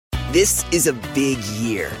This is a big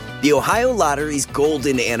year. The Ohio Lottery's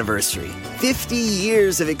golden anniversary. 50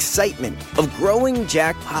 years of excitement, of growing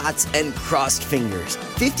jackpots and crossed fingers.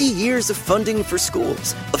 50 years of funding for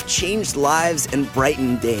schools, of changed lives and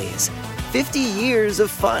brightened days. 50 years of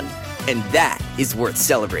fun, and that is worth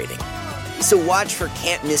celebrating. So watch for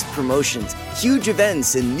can't-miss promotions, huge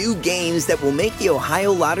events, and new games that will make the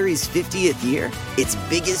Ohio Lottery's 50th year its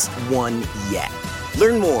biggest one yet.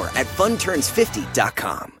 Learn more at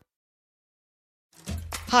funturns50.com.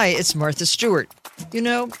 Hi, it's Martha Stewart. You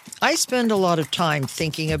know, I spend a lot of time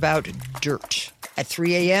thinking about dirt. At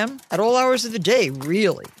 3 a.m., at all hours of the day,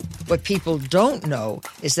 really. What people don't know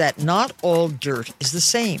is that not all dirt is the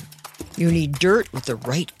same. You need dirt with the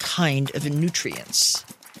right kind of nutrients.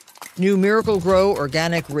 New Miracle-Gro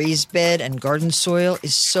organic raised bed and garden soil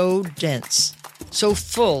is so dense, so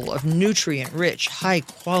full of nutrient-rich,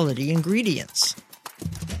 high-quality ingredients.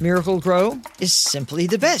 Miracle-Gro is simply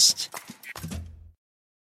the best.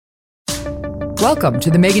 Welcome to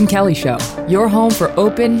The Megyn Kelly Show, your home for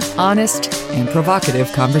open, honest, and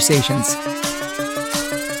provocative conversations.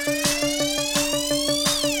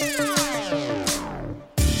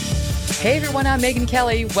 Hey everyone, I'm Megyn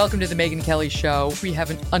Kelly. Welcome to The Megyn Kelly Show. We have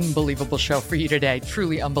an unbelievable show for you today,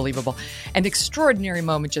 truly unbelievable. An extraordinary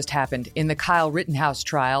moment just happened in the Kyle Rittenhouse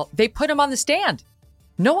trial. They put him on the stand.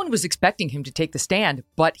 No one was expecting him to take the stand,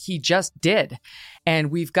 but he just did. And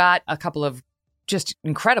we've got a couple of just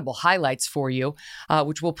incredible highlights for you,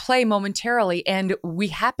 which we'll play momentarily. And we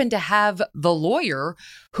happen to have the lawyer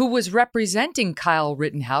who was representing Kyle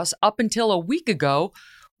Rittenhouse up until a week ago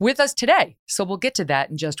with us today. So we'll get to that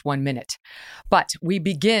in just 1 minute. But we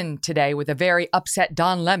begin today with a very upset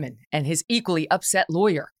Don Lemon and his equally upset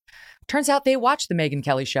lawyer. Turns out they watched the Megyn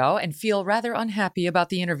Kelly Show and feel rather unhappy about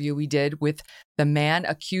the interview we did with the man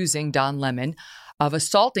accusing Don Lemon of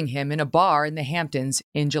assaulting him in a bar in the Hamptons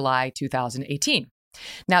in July 2018.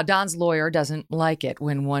 Now, Don's lawyer doesn't like it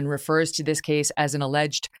when one refers to this case as an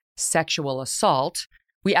alleged sexual assault.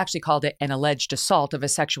 We actually called it an alleged assault of a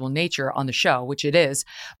sexual nature on the show, which it is.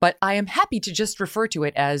 But I am happy to just refer to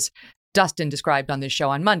it as Dustin described on this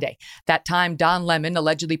show on Monday. That time, Don Lemon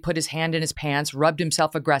allegedly put his hand in his pants, rubbed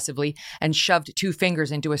himself aggressively, and shoved 2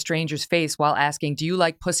 fingers into a stranger's face while asking, "Do you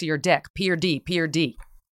like pussy or dick? P or D, P or D?"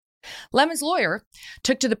 Lemon's lawyer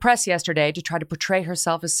took to the press yesterday to try to portray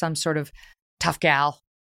herself as some sort of tough gal.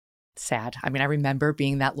 Sad. I mean, I remember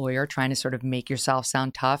being that lawyer trying to sort of make yourself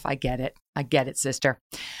sound tough. I get it. I get it, sister.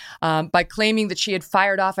 By claiming that she had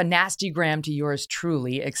fired off a nasty gram to yours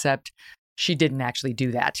truly, except she didn't actually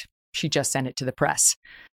do that. She just sent it to the press.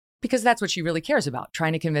 Because that's what she really cares about,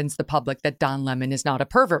 trying to convince the public that Don Lemon is not a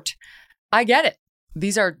pervert. I get it.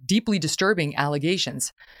 These are deeply disturbing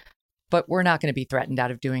allegations. But we're not going to be threatened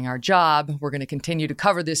out of doing our job. We're going to continue to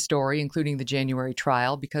cover this story, including the January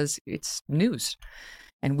trial, because it's news.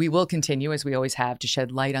 And we will continue, as we always have, to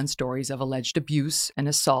shed light on stories of alleged abuse and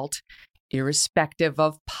assault, irrespective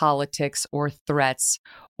of politics or threats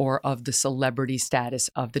or of the celebrity status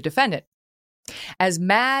of the defendant. As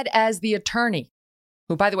mad as the attorney,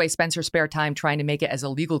 who, by the way, spends her spare time trying to make it as a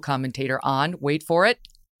legal commentator on, wait for it,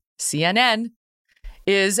 CNN,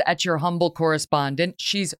 is at your humble correspondent,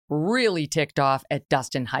 she's really ticked off at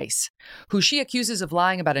Dustin Hice, who she accuses of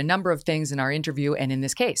lying about a number of things in our interview and in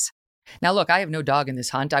this case. Now, look, I have no dog in this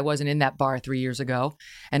hunt. I wasn't in that bar 3 years ago,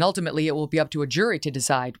 and ultimately it will be up to a jury to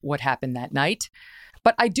decide what happened that night.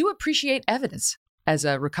 But I do appreciate evidence as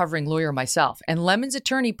a recovering lawyer myself, and Lemon's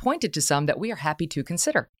attorney pointed to some that we are happy to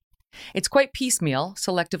consider. It's quite piecemeal,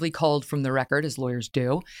 selectively culled from the record, as lawyers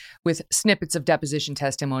do, with snippets of deposition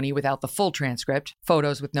testimony without the full transcript,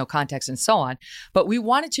 photos with no context, and so on. But we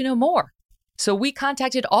wanted to know more, so we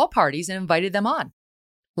contacted all parties and invited them on.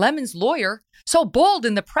 Lemon's lawyer, so bold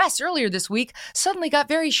in the press earlier this week, suddenly got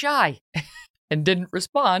very shy and didn't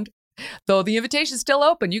respond, though the invitation's still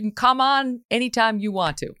open. You can come on anytime you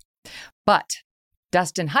want to. But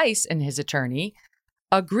Dustin Hice and his attorney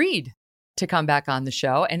agreed to come back on the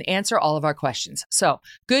show and answer all of our questions. So,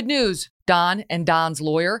 good news, Don and Don's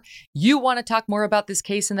lawyer. You want to talk more about this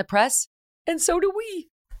case in the press? And so do we.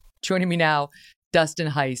 Joining me now, Dustin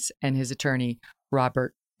Hice and his attorney,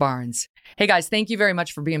 Robert Barnes. Hey guys, thank you very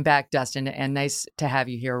much for being back, Dustin, and nice to have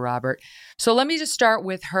you here, Robert. So let me just start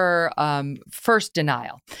with her first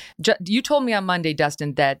denial. You told me on Monday,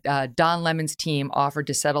 Dustin, that Don Lemon's team offered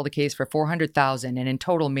to settle the case for $400,000 and in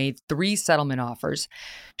total made 3 settlement offers.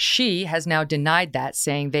 She has now denied that,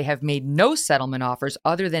 saying they have made no settlement offers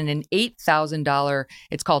other than an $8,000,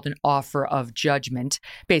 it's called an offer of judgment,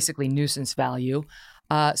 basically nuisance value.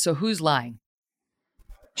 So who's lying?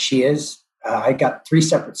 She is. I got 3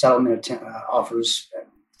 separate settlement offers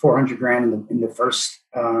 400 grand in the first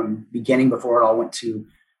beginning before it all went to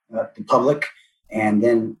the public. And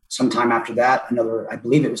then sometime after that, I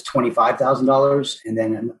believe it was $25,000, and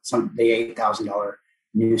then the $8,000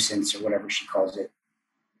 nuisance or whatever she calls it.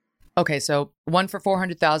 Okay, so one for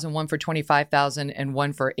 400,000, one for 25,000, and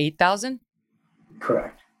one for 8,000.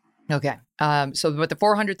 Correct. Okay. But the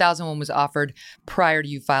 400,000 one was offered prior to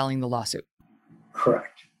you filing the lawsuit.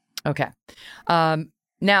 Correct. Okay.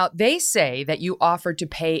 Now, they say that you offered to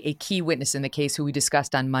pay a key witness in the case who we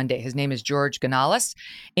discussed on Monday. His name is George Ganales,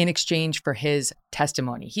 in exchange for his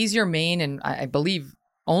testimony. He's your main and I believe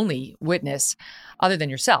only witness other than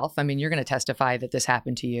yourself. I mean, you're going to testify that this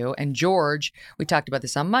happened to you. And George, we talked about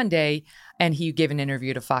this on Monday, and he gave an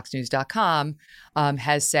interview to foxnews.com,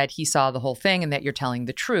 has said he saw the whole thing and that you're telling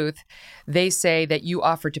the truth. They say that you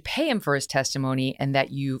offered to pay him for his testimony and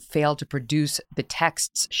that you failed to produce the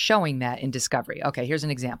texts showing that in discovery. Okay, here's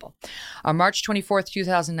an example. On March 24th,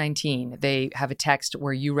 2019, they have a text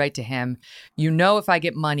where you write to him, "You know, if I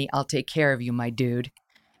get money, I'll take care of you, my dude."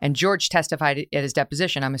 And George testified at his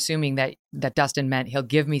deposition. I'm assuming that Dustin meant he'll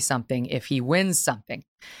give me something if he wins something.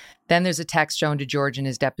 Then there's a text shown to George in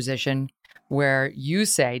his deposition where you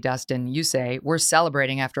say, Dustin, "We're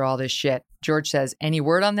celebrating after all this shit." George says, "Any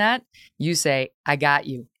word on that?" You say, "I got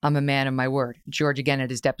you. I'm a man of my word." George again at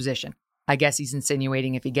his deposition. I guess he's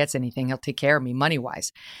insinuating if he gets anything, he'll take care of me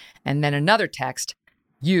money-wise. And then another text,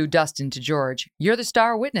 you, Dustin, to George, "You're the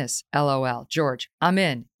star witness, LOL. George, I'm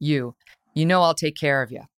in. You know I'll take care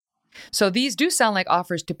of you." So these do sound like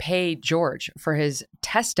offers to pay George for his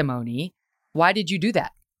testimony. Why did you do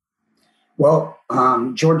that? Well,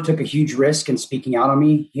 George took a huge risk in speaking out on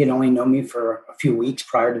me. He had only known me for a few weeks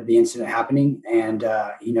prior to the incident happening. And,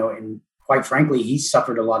 and quite frankly, he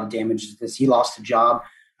suffered a lot of damage to this. He lost a job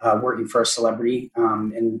working for a celebrity.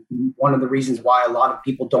 And one of the reasons why a lot of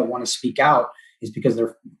people don't want to speak out is because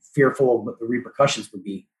they're fearful of what the repercussions would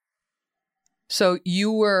be. So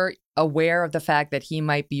you were aware of the fact that he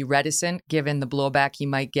might be reticent given the blowback he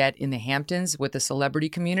might get in the Hamptons with the celebrity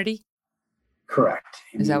community? Correct.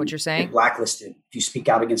 Is that what you're saying? You're blacklisted. If you speak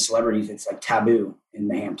out against celebrities, it's like taboo in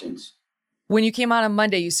the Hamptons. When you came out on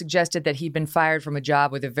Monday, you suggested that he'd been fired from a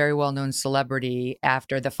job with a very well-known celebrity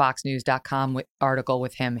after the foxnews.com article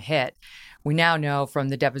with him hit. We now know from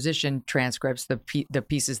the deposition transcripts, the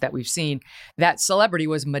pieces that we've seen, that celebrity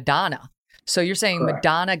was Madonna. So you're saying Correct.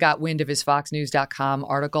 Madonna got wind of his foxnews.com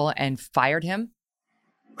article and fired him?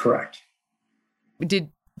 Correct.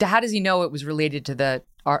 How does he know it was related to the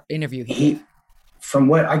interview he gave? From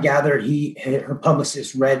what I gathered, her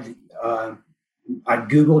publicist read, I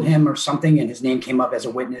Googled him or something, and his name came up as a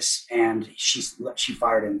witness, and she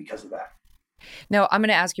fired him because of that. Now, I'm going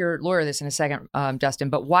to ask your lawyer this in a second, Dustin,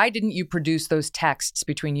 but why didn't you produce those texts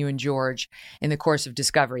between you and George in the course of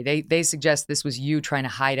discovery? They suggest this was you trying to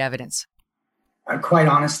hide evidence. Quite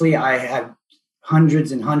honestly, I had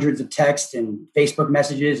hundreds and hundreds of texts and Facebook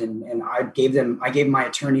messages, and I gave my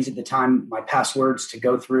attorneys at the time my passwords to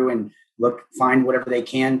go through and find whatever they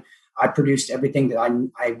can. I produced everything that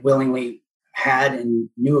I willingly had and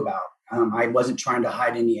knew about. I wasn't trying to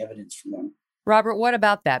hide any evidence from them. Robert, what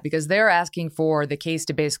about that? Because they're asking for the case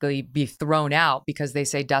to basically be thrown out because they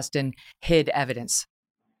say Dustin hid evidence.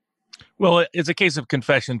 Well, it's a case of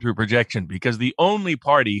confession through projection because the only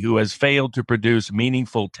party who has failed to produce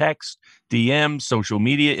meaningful text, DMs, social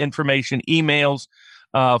media information, emails,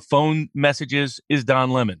 phone messages is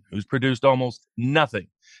Don Lemon, who's produced almost nothing,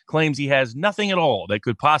 claims he has nothing at all that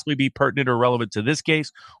could possibly be pertinent or relevant to this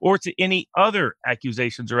case or to any other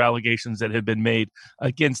accusations or allegations that have been made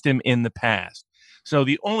against him in the past. So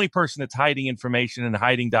the only person that's hiding information and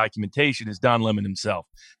hiding documentation is Don Lemon himself.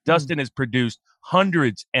 Dustin has produced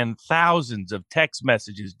hundreds and thousands of text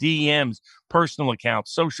messages, DMs, personal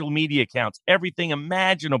accounts, social media accounts, everything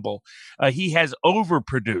imaginable. He has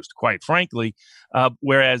overproduced, quite frankly,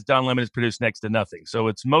 whereas Don Lemon has produced next to nothing. So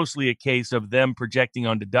it's mostly a case of them projecting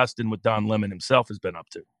onto Dustin what Don Lemon himself has been up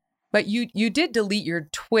to. But you did delete your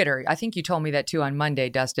Twitter. I think you told me that too on Monday,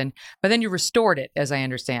 Dustin, but then you restored it, as I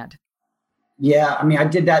understand. Yeah, I mean, I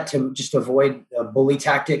did that to just avoid bully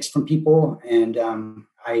tactics from people, and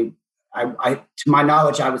I, to my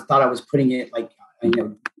knowledge, thought I was putting it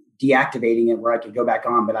deactivating it where I could go back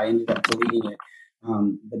on, but I ended up deleting it.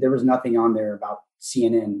 But there was nothing on there about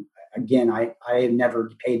CNN. Again, I had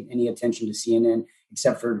never paid any attention to CNN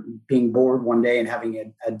except for being bored one day and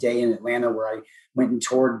having a day in Atlanta where I went and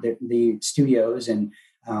toured the studios. And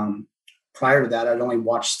prior to that, I'd only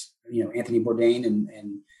watched Anthony Bourdain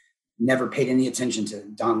and never paid any attention to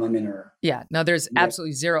Don Lemon or. Yeah, no, there's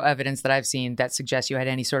absolutely zero evidence that I've seen that suggests you had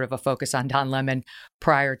any sort of a focus on Don Lemon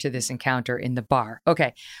prior to this encounter in the bar.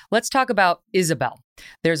 Okay, let's talk about Isabel.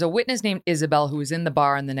 There's a witness named Isabel who was in the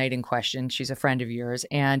bar on the night in question. She's a friend of yours.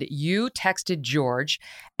 And you texted George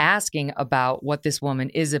asking about what this woman,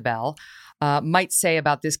 Isabel, might say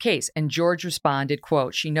about this case. And George responded,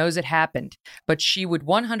 quote, "She knows it happened, but she would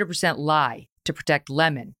 100% lie to protect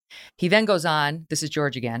Lemon." He then goes on, this is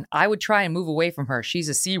George again, "I would try and move away from her. She's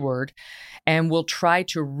a C word and will try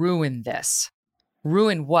to ruin this."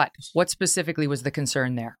 Ruin what? What specifically was the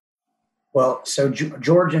concern there? Well, so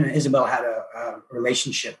George and Isabel had a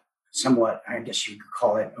relationship, somewhat, I guess you could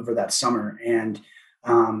call it, over that summer. And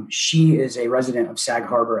she is a resident of Sag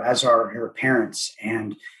Harbor, as are her parents.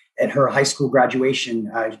 And at her high school graduation,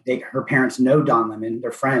 her parents know Don Lemon.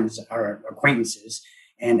 Their friends are acquaintances.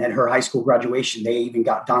 And at her high school graduation, they even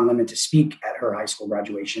got Don Lemon to speak at her high school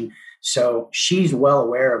graduation. So she's well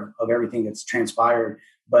aware of everything that's transpired.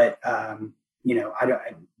 But,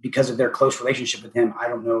 because of their close relationship with him, I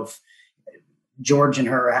don't know if George and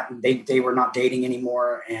her, they were not dating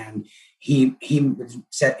anymore. And he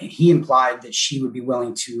implied that she would be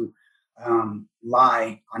willing to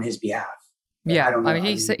lie on his behalf. But yeah, I don't know.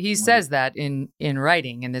 He says that in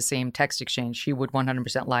writing in the same text exchange. She would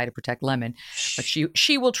 100% lie to protect Lemon, but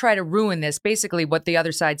she will try to ruin this. Basically, what the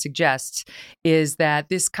other side suggests is that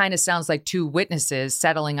this kind of sounds like two witnesses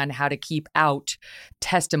settling on how to keep out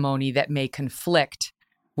testimony that may conflict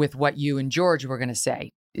with what you and George were going to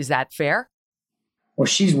say. Is that fair? Well,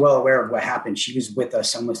 she's well aware of what happened. She was with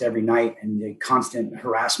us almost every night, and the constant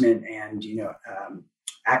harassment and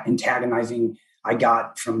antagonizing I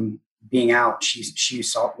got from being out. She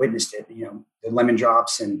witnessed it. The lemon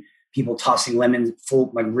drops and people tossing lemons,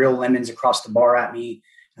 real lemons across the bar at me.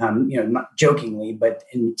 Not jokingly, but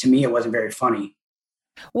to me it wasn't very funny.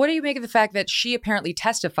 What do you make of the fact that she apparently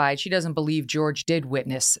testified she doesn't believe George did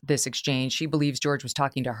witness this exchange? She believes George was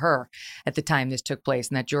talking to her at the time this took place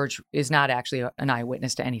and that George is not actually an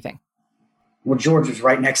eyewitness to anything. Well, George was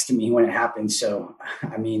right next to me when it happened. So,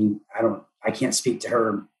 I can't speak to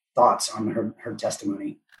her thoughts on her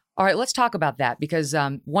testimony. All right, let's talk about that because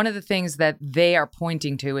one of the things that they are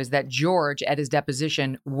pointing to is that George, at his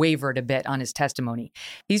deposition, wavered a bit on his testimony.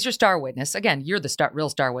 He's your star witness. Again, you're the real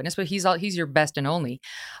star witness, but he's your best and only.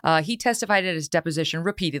 He testified at his deposition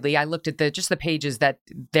repeatedly. I looked at the pages that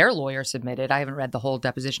their lawyer submitted. I haven't read the whole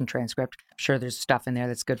deposition transcript. I'm sure there's stuff in there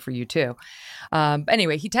that's good for you too.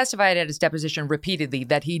 Anyway, he testified at his deposition repeatedly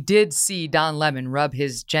that he did see Don Lemon rub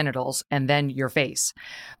his genitals and then your face,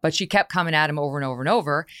 but she kept coming at him over and over and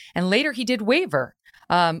over. And later he did waver,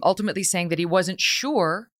 ultimately saying that he wasn't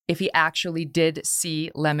sure if he actually did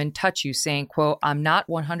see Lemon touch you, saying, quote, "I'm not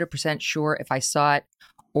 100% sure if I saw it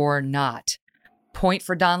or not." Point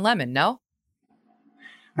for Don Lemon, no?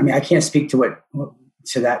 I can't speak to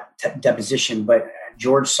that deposition, but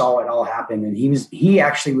George saw it all happen. And he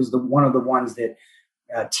actually was one of the ones that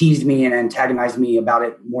teased me and antagonized me about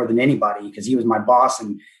it more than anybody, because he was my boss.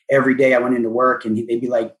 And every day I went into work and they'd be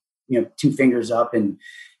like, two fingers up and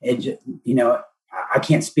I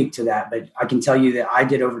can't speak to that, but I can tell you that I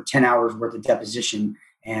did over 10 hours worth of deposition.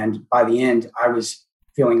 And by the end, I was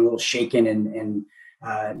feeling a little shaken and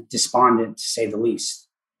despondent, to say the least.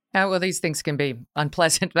 Well, these things can be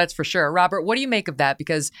unpleasant, that's for sure. Robert, what do you make of that?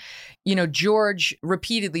 Because, George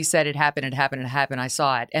repeatedly said it happened, I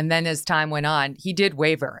saw it. And then as time went on, he did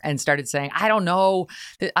waver and started saying, "I don't know,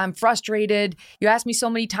 I'm frustrated. You asked me so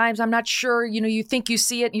many times, I'm not sure. You think you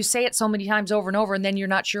see it, and you say it so many times over and over, and then you're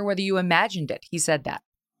not sure whether you imagined it." He said that.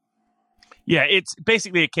 Yeah, it's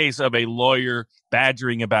basically a case of a lawyer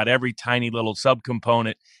badgering about every tiny little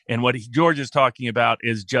subcomponent. And what George is talking about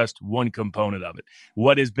is just one component of it.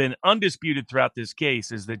 What has been undisputed throughout this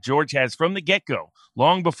case is that George has, from the get-go,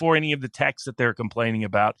 long before any of the texts that they're complaining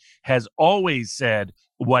about, has always said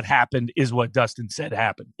what happened is what Dustin said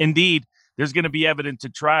happened. Indeed, there's going to be evidence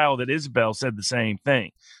at trial that Isabel said the same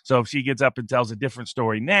thing. So if she gets up and tells a different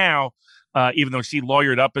story now, even though she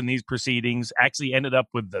lawyered up in these proceedings, actually ended up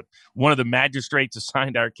with one of the magistrates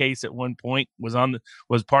assigned our case at one point was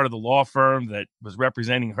part of the law firm that was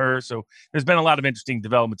representing her. So there's been a lot of interesting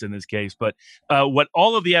developments in this case. But what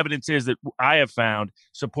all of the evidence is that I have found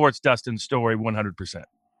supports Dustin's story 100%.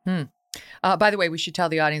 By the way, we should tell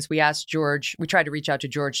the audience, we asked George, we tried to reach out to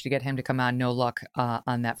George to get him to come on. No luck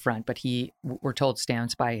on that front, but we're told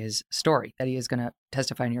stands by his story that he is going to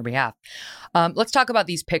testify on your behalf. Let's talk about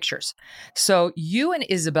these pictures. So you and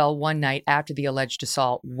Isabel, one night after the alleged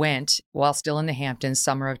assault, went, while still in the Hamptons,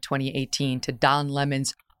 summer of 2018, to Don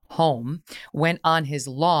Lemon's home, went on his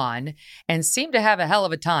lawn, and seemed to have a hell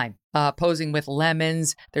of a time. posing with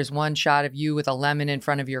lemons. There's one shot of you with a lemon in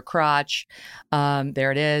front of your crotch.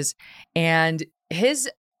 There it is. And his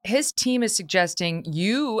team is suggesting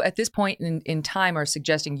you, at this point in time, are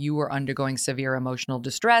suggesting you were undergoing severe emotional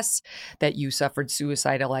distress, that you suffered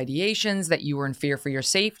suicidal ideations, that you were in fear for your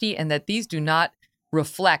safety, and that these do not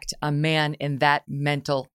reflect a man in that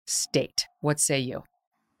mental state. What say you?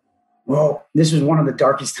 Well, this was one of the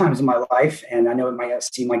darkest times of my life, and I know it might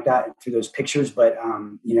seem like that through those pictures, but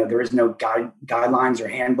there is no guidelines or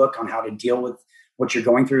handbook on how to deal with what you're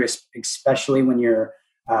going through, especially when you're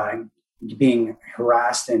being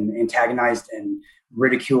harassed and antagonized and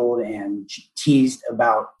ridiculed and teased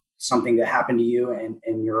about something that happened to you,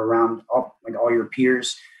 and you're around all your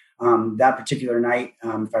peers. That particular night,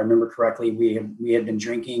 if I remember correctly, we had been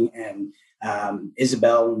drinking, and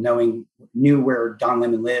Isabel knew where Don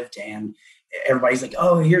Lemon lived, and everybody's like,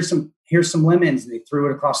 "Oh, here's some lemons." And they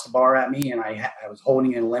threw it across the bar at me, and I was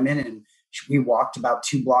holding a lemon, and we walked about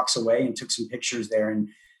 2 blocks away and took some pictures there. And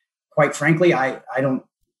quite frankly, I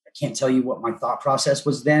can't tell you what my thought process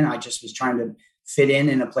was then. I just was trying to fit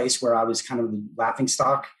in a place where I was kind of the laughing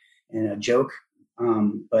stock and a joke.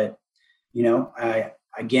 But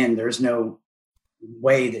again, there's no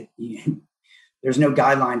way that there's no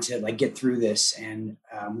guideline to get through this. And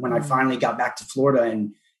when I finally got back to Florida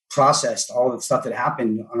and processed all the stuff that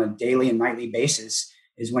happened on a daily and nightly basis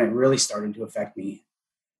is when it really started to affect me.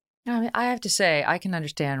 I have to say, I can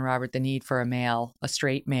understand, Robert, the need for a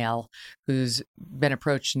straight male who's been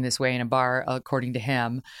approached in this way in a bar, according to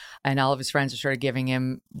him. And all of his friends are sort of giving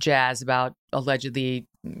him jazz about allegedly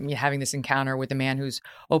having this encounter with a man who's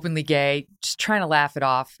openly gay, just trying to laugh it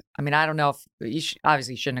off. I mean, I don't know if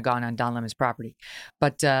obviously shouldn't have gone on Don Lemon's property,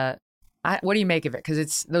 but what do you make of it? Because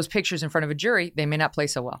it's those pictures in front of a jury, they may not play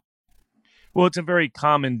so well. Well, it's a very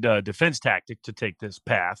common defense tactic to take this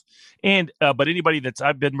path. And but anybody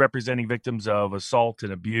I've been representing victims of assault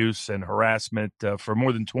and abuse and harassment for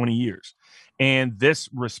more than 20 years. And this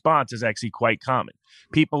response is actually quite common.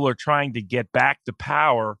 People are trying to get back the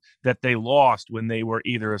power that they lost when they were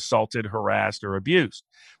either assaulted, harassed, or abused.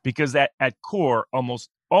 Because at core, almost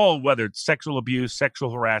all, whether it's sexual abuse,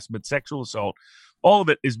 sexual harassment, sexual assault, all of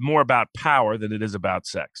it is more about power than it is about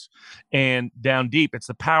sex. And down deep, it's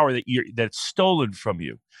the power that's stolen from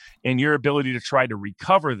you, and your ability to try to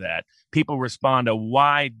recover that. People respond a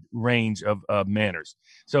wide range of manners.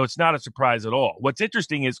 So it's not a surprise at all. What's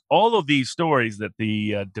interesting is all of these stories that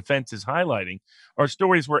the defense is highlighting are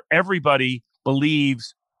stories where everybody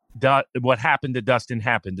believes what happened to Dustin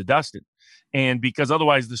happened to Dustin. And because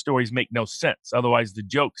otherwise the stories make no sense. Otherwise the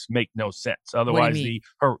jokes make no sense. Otherwise the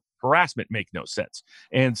harassment make no sense.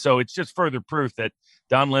 And so it's just further proof that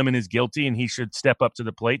Don Lemon is guilty and he should step up to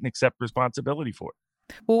the plate and accept responsibility for it.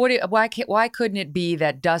 Well, why couldn't it be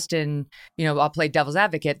that Dustin, I'll play devil's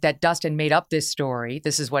advocate, that Dustin made up this story?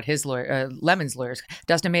 This is what his lawyer, Lemon's lawyers,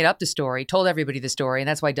 Dustin made up the story, told everybody the story, and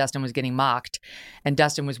that's why Dustin was getting mocked. And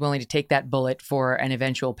Dustin was willing to take that bullet for an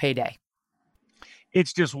eventual payday.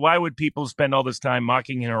 It's just, why would people spend all this time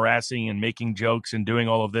mocking and harassing and making jokes and doing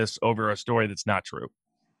all of this over a story that's not true?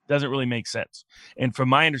 Doesn't really make sense. And from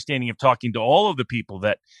my understanding of talking to all of the people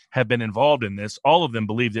that have been involved in this, all of them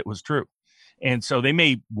believed it was true. And so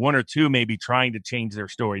one or two may be trying to change their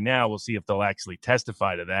story now. We'll see if they'll actually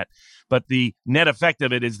testify to that. But the net effect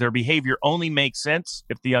of it is their behavior only makes sense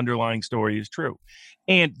if the underlying story is true.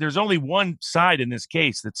 And there's only one side in this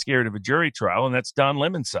case that's scared of a jury trial, and that's Don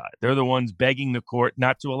Lemon's side. They're the ones begging the court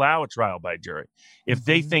not to allow a trial by jury. If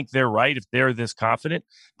they think they're right, if they're this confident,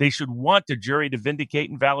 they should want the jury to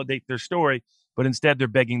vindicate and validate their story. But instead, they're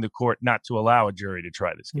begging the court not to allow a jury to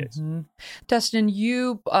try this case. Dustin,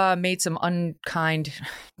 you made some unkind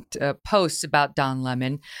posts about Don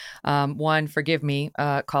Lemon. One, forgive me,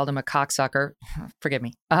 called him a cocksucker. Forgive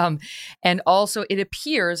me. And also, it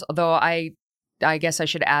appears, although I guess I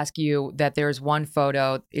should ask you, that there's one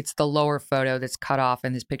photo, it's the lower photo that's cut off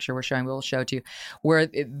in this picture we'll show it to you, where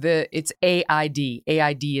it's AID.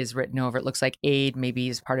 AID is written over. It looks like aid, maybe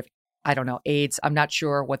is part of, I don't know, AIDS. I'm not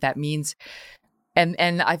sure what that means.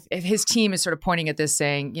 And his team is sort of pointing at this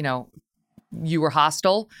saying, you were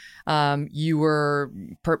hostile. You were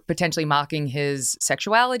potentially mocking his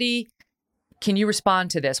sexuality. Can you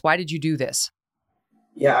respond to this? Why did you do this?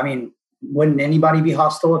 Yeah, I mean, wouldn't anybody be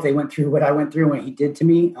hostile if they went through what I went through, what he did to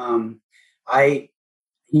me? I've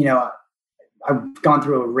gone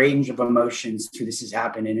through a range of emotions through this has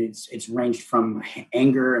happened, and it's ranged from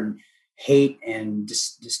anger and hate and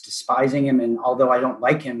just despising him. And although I don't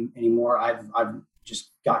like him anymore, I've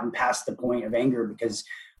just gotten past the point of anger, because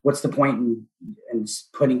what's the point in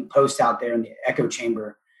putting posts out there in the echo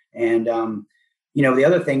chamber? And, the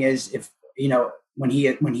other thing is, if, when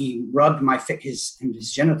he rubbed his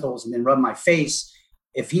genitals and then rubbed my face,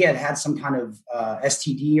 if he had some kind of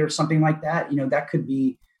STD or something like that, that could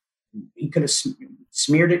be, he could have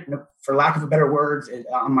smeared it, for lack of a better word,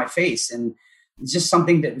 on my face. And it's just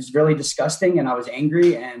something that was really disgusting. And I was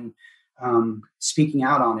angry and speaking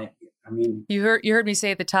out on it. I mean, you heard me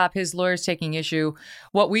say at the top, his lawyer's taking issue.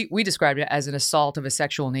 What we described it as an assault of a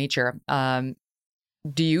sexual nature.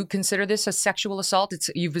 Do you consider this a sexual assault?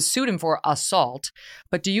 You've sued him for assault,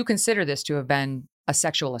 but do you consider this to have been a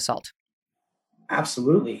sexual assault?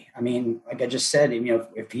 Absolutely. I mean, like I just said,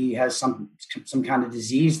 if he has some kind of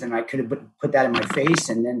disease, then I could have put that in my face.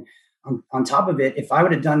 And then on top of it, if I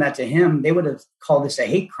would have done that to him, they would have called this a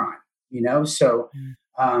hate crime, So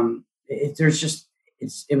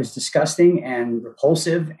it was disgusting and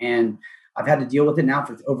repulsive, and I've had to deal with it now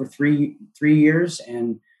for over three years.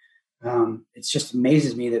 And it just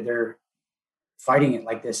amazes me that they're fighting it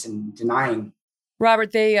like this and denying.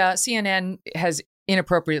 Robert, CNN has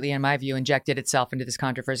inappropriately, in my view, injected itself into this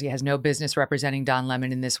controversy. It has no business representing Don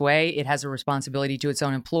Lemon in this way. It has a responsibility to its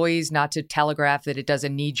own employees not to telegraph that it does a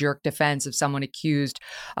knee-jerk defense of someone accused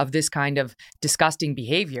of this kind of disgusting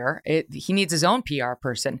behavior. He needs his own PR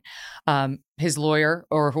person. His lawyer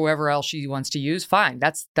or whoever else she wants to use, fine.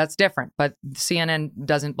 That's different. But CNN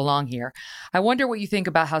doesn't belong here. I wonder what you think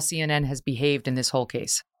about how CNN has behaved in this whole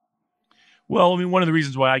case. Well, I mean, one of the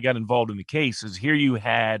reasons why I got involved in the case is here you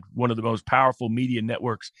had one of the most powerful media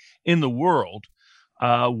networks in the world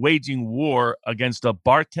waging war against a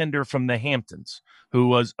bartender from the Hamptons who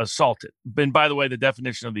was assaulted. And by the way, the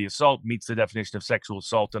definition of the assault meets the definition of sexual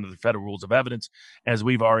assault under the federal rules of evidence, as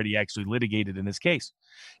we've already actually litigated in this case.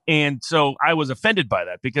 And so I was offended by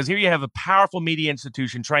that because here you have a powerful media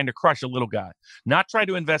institution trying to crush a little guy, not try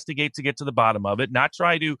to investigate to get to the bottom of it, not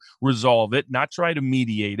try to resolve it, not try to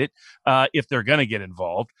mediate it if they're going to get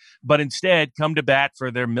involved, but instead come to bat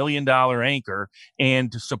for their $1 million anchor and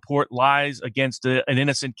to support lies against an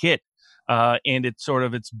innocent kid. And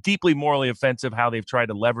it's deeply morally offensive how they've tried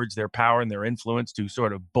to leverage their power and their influence to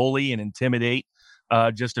sort of bully and intimidate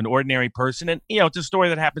just an ordinary person. And, it's a story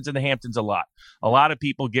that happens in the Hamptons a lot. A lot of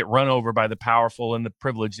people get run over by the powerful and the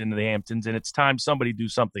privileged in the Hamptons, and it's time somebody do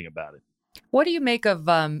something about it. What do you make of,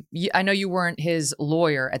 I know you weren't his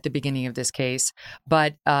lawyer at the beginning of this case,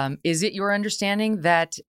 but is it your understanding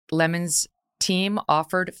that Lemon's team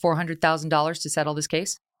offered $400,000 to settle this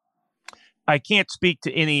case? I can't speak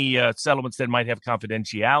to any settlements that might have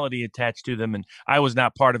confidentiality attached to them, and I was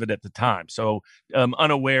not part of it at the time. So I'm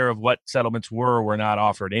unaware of what settlements were or were not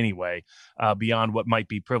offered anyway, beyond what might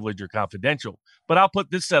be privileged or confidential. But I'll put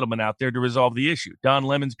this settlement out there to resolve the issue. Don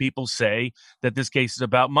Lemon's people say that this case is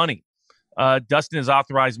about money. Dustin has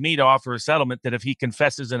authorized me to offer a settlement that if he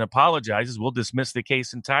confesses and apologizes, we'll dismiss the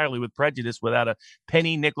case entirely with prejudice without a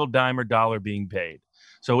penny, nickel, dime, or dollar being paid.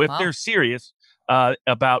 So if they're serious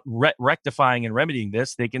about rectifying and remedying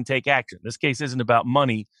this, they can take action. This case isn't about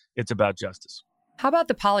money. It's about justice. How about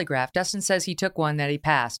the polygraph? Dustin says he took one that he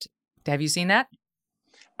passed. Have you seen that?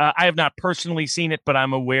 I have not personally seen it, but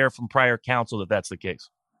I'm aware from prior counsel that that's the case.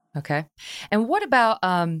 Okay. And what about,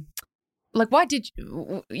 why did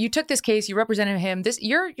you took this case, you represented him,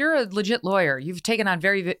 you're a legit lawyer. You've taken on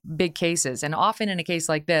very big cases. And often in a case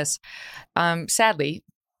like this, sadly,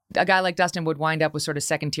 a guy like Dustin would wind up with sort of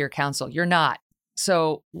second tier counsel. You're not.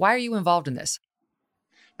 So why are you involved in this?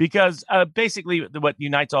 Because basically what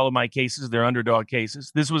unites all of my cases, they're underdog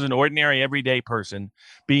cases. This was an ordinary, everyday person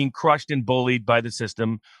being crushed and bullied by the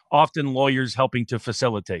system, often lawyers helping to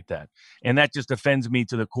facilitate that. And that just offends me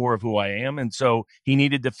to the core of who I am. And so he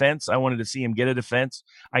needed defense. I wanted to see him get a defense.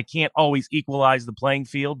 I can't always equalize the playing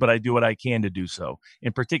field, but I do what I can to do so,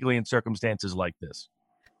 and particularly in circumstances like this.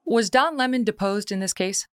 Was Don Lemon deposed in this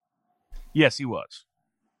case? Yes, he was.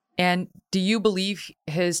 And do you believe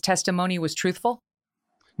his testimony was truthful?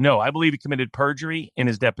 No, I believe he committed perjury in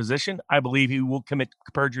his deposition. I believe he will commit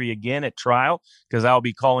perjury again at trial because I'll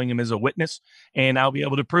be calling him as a witness and I'll be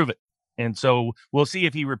able to prove it. And so we'll see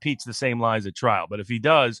if he repeats the same lies at trial. But if he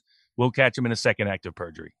does, we'll catch him in a second act of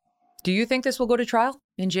perjury. Do you think this will go to trial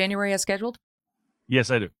in January as scheduled?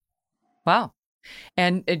 Yes, I do. Wow.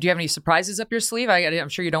 And do you have any surprises up your sleeve? I'm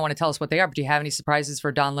sure you don't want to tell us what they are, but do you have any surprises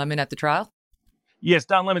for Don Lemon at the trial? Yes,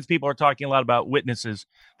 Don Lemon's people are talking a lot about witnesses.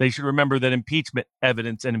 They should remember that impeachment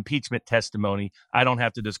evidence and impeachment testimony, I don't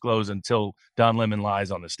have to disclose until Don Lemon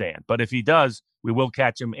lies on the stand. But if he does, we will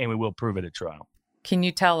catch him and we will prove it at trial. Can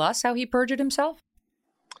you tell us how he perjured himself?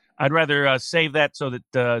 I'd rather save that so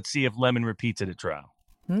that see if Lemon repeats it at trial.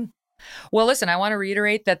 Well, listen, I want to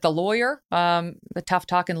reiterate that the lawyer, the tough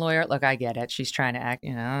talking lawyer, look, I get it. She's trying to act,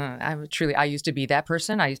 I used to be that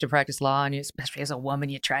person. I used to practice law, and especially as a woman,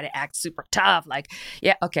 you try to act super tough. Like,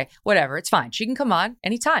 yeah, okay, whatever. It's fine. She can come on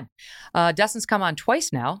anytime. Dustin's come on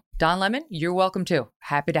twice now. Don Lemon, you're welcome too.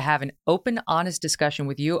 Happy to have an open, honest discussion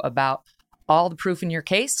with you about all the proof in your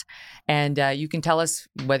case. And you can tell us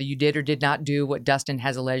whether you did or did not do what Dustin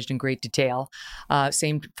has alleged in great detail.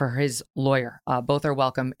 Same for his lawyer. Both are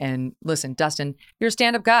welcome. And listen, Dustin, you're a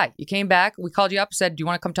stand-up guy. You came back. We called you up, said, do you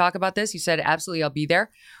want to come talk about this? You said, absolutely, I'll be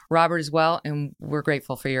there. Robert as well. And we're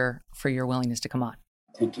grateful for your willingness to come on.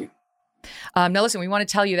 Thank you. Now, listen, we want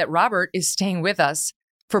to tell you that Robert is staying with us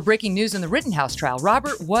for breaking news in the Rittenhouse trial.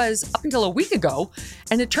 Robert was, up until a week ago,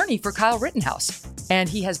 an attorney for Kyle Rittenhouse. And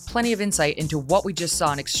he has plenty of insight into what we just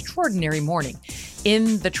saw an extraordinary morning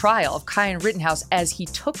in the trial of Kyle Rittenhouse as he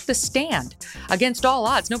took the stand against all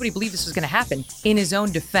odds. Nobody believed this was going to happen in his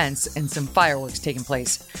own defense, and some fireworks taking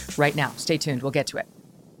place right now. Stay tuned. We'll get to it.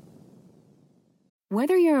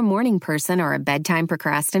 Whether you're a morning person or a bedtime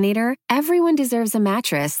procrastinator, everyone deserves a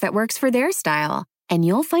mattress that works for their style. And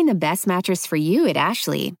you'll find the best mattress for you at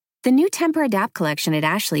Ashley. The new Temper-Adapt collection at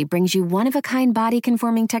Ashley brings you one-of-a-kind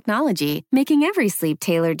body-conforming technology, making every sleep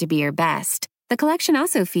tailored to be your best. The collection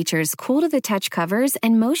also features cool-to-the-touch covers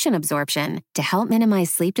and motion absorption to help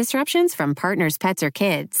minimize sleep disruptions from partners, pets, or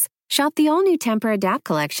kids. Shop the all-new Temper-Adapt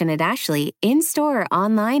collection at Ashley, in-store or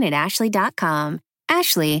online at ashley.com.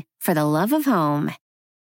 Ashley, for the love of home.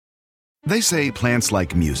 They say plants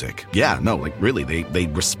like music. Yeah, no, like really, they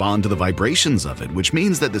respond to the vibrations of it, which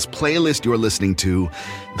means that this playlist you're listening to,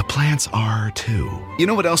 the plants are too. You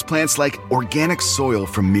know what else plants like? Organic soil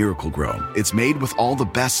from Miracle-Gro. It's made with all the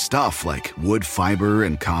best stuff like wood fiber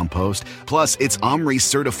and compost. Plus, it's OMRI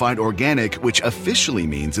certified organic, which officially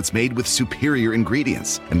means it's made with superior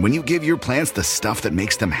ingredients. And when you give your plants the stuff that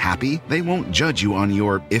makes them happy, they won't judge you on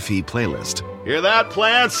your iffy playlist. Hear that,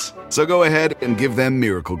 plants? So go ahead and give them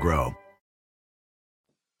Miracle-Gro.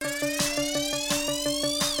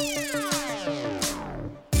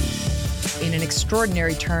 In an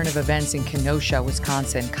extraordinary turn of events in Kenosha,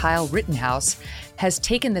 Wisconsin, Kyle Rittenhouse has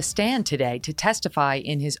taken the stand today to testify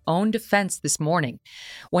in his own defense this morning.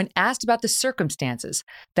 When asked about the circumstances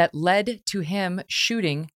that led to him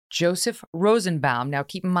shooting Joseph Rosenbaum, now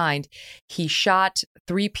keep in mind, he shot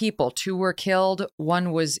 3 people. 2 were killed,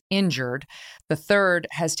 1 was injured. The third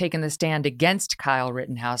has taken the stand against Kyle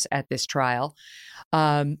Rittenhouse at this trial.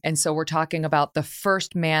 And so we're talking about the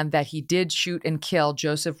first man that he did shoot and kill,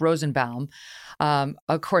 Joseph Rosenbaum.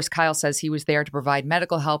 Of course, Kyle says he was there to provide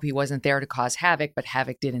medical help. He wasn't there to cause havoc, but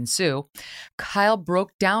havoc did ensue. Kyle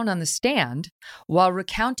broke down on the stand while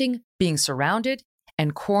recounting being surrounded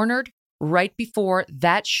and cornered right before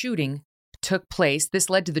that shooting took place. This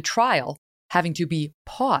led to the trial having to be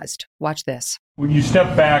paused. Watch this. When you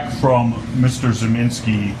step back from Mr.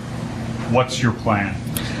 Zeminski, what's your plan?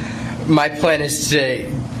 My plan is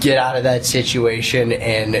to get out of that situation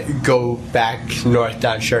and go back north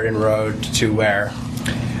down Sheridan Road to where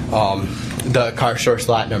the car source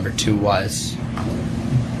lot number 2 was.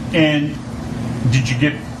 And did you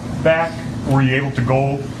get back? Were you able to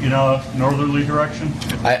go in a northerly direction?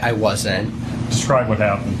 I wasn't. Describe what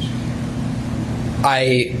happens.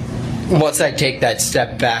 Once I take that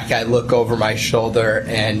step back, I look over my shoulder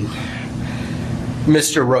and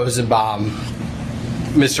Mr. Rosenbaum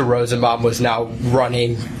was now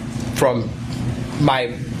running from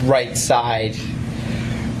my right side,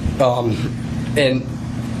 and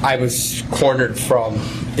I was cornered from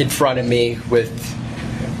in front of me with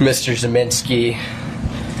Mr. Zeminski,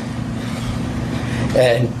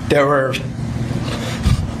 and there were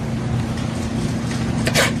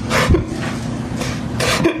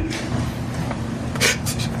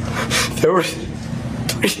there were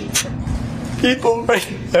 3 people right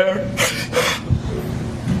there.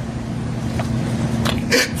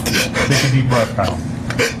 Take a deep breath, Kyle.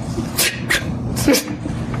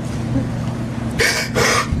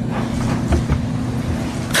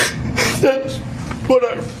 That's what I...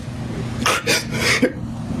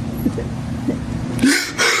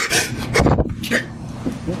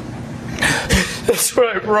 That's what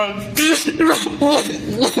I run.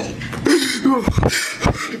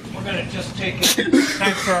 We're going to just take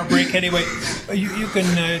time for our break anyway. You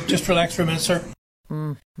can just relax for a minute, sir.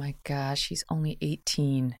 My gosh, he's only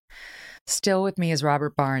 18. Still with me is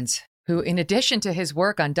Robert Barnes, who, in addition to his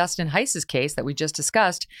work on Dustin Hice's case that we just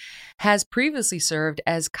discussed, has previously served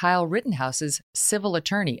as Kyle Rittenhouse's civil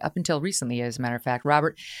attorney, up until recently, as a matter of fact.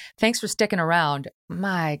 Robert, thanks for sticking around.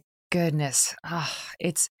 My goodness.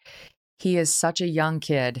 He is such a young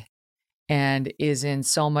kid and is in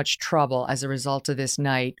so much trouble as a result of this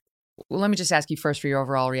night. let me just ask you first for your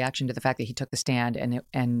overall reaction to the fact that he took the stand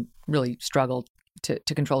and really struggled to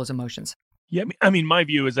control his emotions. Yeah, I mean, my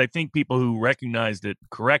view is I think people who recognized it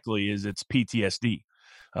correctly is it's PTSD.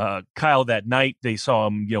 Kyle, that night, they saw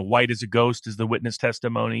him, white as a ghost is the witness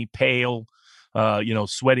testimony, pale,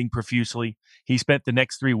 sweating profusely. He spent the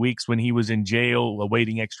next 3 weeks when he was in jail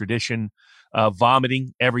awaiting extradition,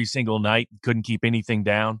 vomiting every single night, couldn't keep anything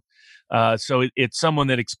down. So it's someone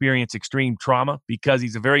that experienced extreme trauma because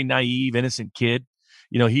he's a very naive, innocent kid.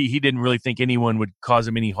 He didn't really think anyone would cause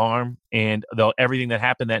him any harm. And everything that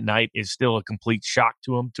happened that night is still a complete shock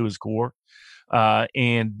to him, to his core.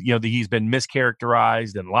 He's been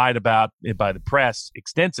mischaracterized and lied about by the press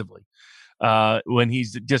extensively when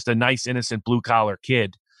he's just a nice, innocent, blue-collar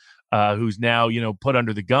kid who's now, put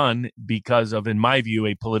under the gun because of, in my view,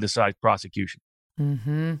 a politicized prosecution.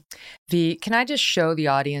 Mm-hmm. Can I just show the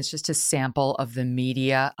audience just a sample of the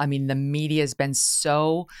media? I mean, the media has been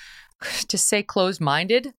so, to say,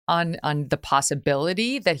 closed-minded on the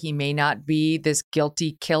possibility that he may not be this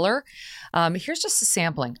guilty killer. Here's just a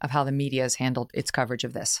sampling of how the media has handled its coverage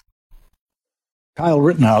of this. Kyle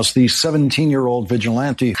Rittenhouse, the 17-year-old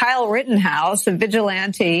vigilante. Kyle Rittenhouse, the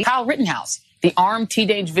vigilante. Kyle Rittenhouse, the armed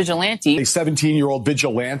teenage vigilante. A 17-year-old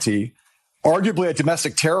vigilante, arguably a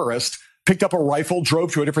domestic terrorist, picked up a rifle,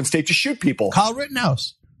 drove to a different state to shoot people. Kyle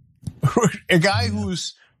Rittenhouse, a guy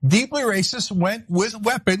who's deeply racist, went with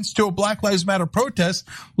weapons to a Black Lives Matter protest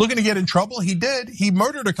looking to get in trouble. He did. He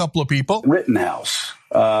murdered a couple of people. Rittenhouse,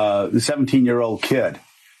 the 17-year-old kid,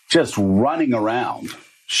 just running around,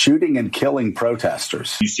 shooting and killing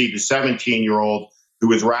protesters. You see the 17-year-old who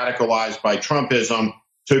was radicalized by Trumpism,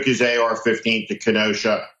 took his AR-15 to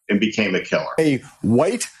Kenosha and became a killer. A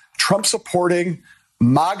white, Trump-supporting,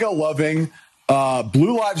 MAGA-loving,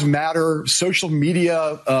 Blue Lives Matter social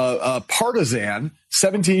media partisan,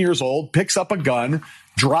 17 years old, picks up a gun,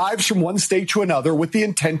 drives from one state to another with the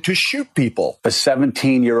intent to shoot people. A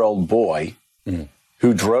 17-year-old boy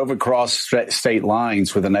who drove across state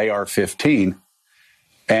lines with an AR-15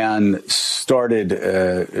 and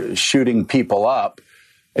started shooting people up,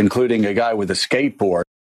 including a guy with a skateboard.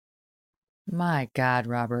 My God,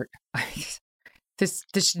 Robert. This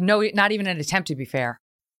not even an attempt to be fair.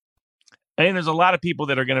 And there's a lot of people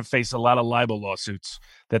that are going to face a lot of libel lawsuits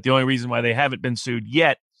that the only reason why they haven't been sued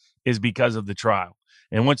yet is because of the trial.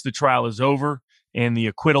 And once the trial is over and the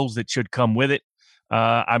acquittals that should come with it,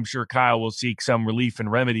 I'm sure Kyle will seek some relief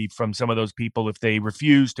and remedy from some of those people if they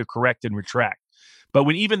refuse to correct and retract. But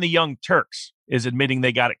when even the Young Turks is admitting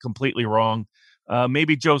they got it completely wrong,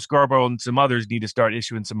 maybe Joe Scarborough and some others need to start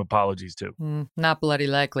issuing some apologies too. Not bloody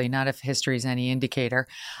likely, not if history is any indicator.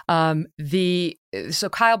 So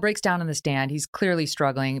Kyle breaks down on the stand. He's clearly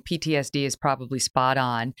struggling. PTSD is probably spot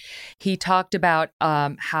on. He talked about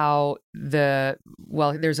how there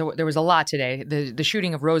was a lot today. The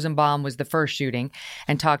shooting of Rosenbaum was the first shooting,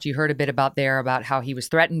 and you heard a bit about how he was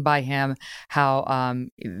threatened by him, how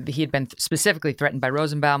he had been specifically threatened by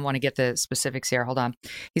Rosenbaum. I want to get the specifics here. Hold on.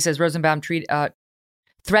 He says Rosenbaum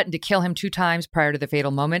threatened to kill him 2 times prior to the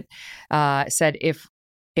fatal moment. Said,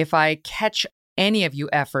 if I catch any of you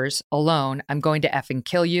effers alone, I'm going to effing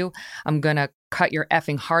kill you. I'm going to cut your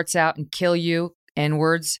effing hearts out and kill you,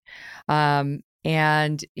 N-words.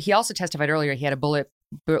 And he also testified earlier he had a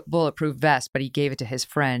bulletproof vest, but he gave it to his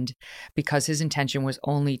friend because his intention was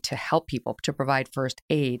only to help people, to provide first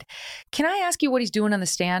aid. Can I ask you what he's doing on the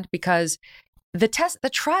stand? Because the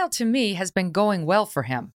trial to me has been going well for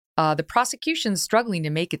him. The prosecution's struggling to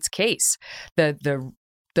make its case.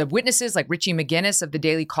 The witnesses like Richie McGinnis of the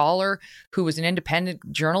Daily Caller, who was an independent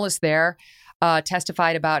journalist there,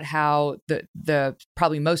 testified about how the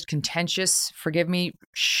probably most contentious,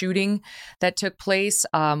 shooting that took place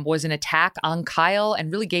was an attack on Kyle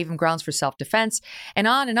and really gave him grounds for self-defense. And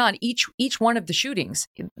on and on. Each one of the shootings,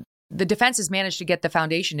 the defense has managed to get the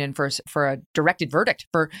foundation in for a directed verdict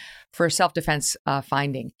for self-defense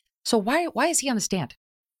finding. So why is he on the stand?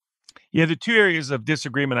 Yeah, the 2 areas of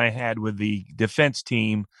disagreement I had with the defense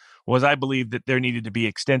team was I believe that there needed to be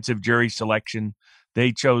extensive jury selection.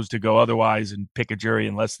 They chose to go otherwise and pick a jury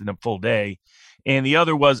in less than a full day. And the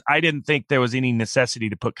other was I didn't think there was any necessity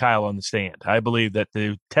to put Kyle on the stand. I believe that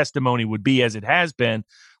the testimony would be as it has been,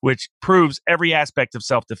 which proves every aspect of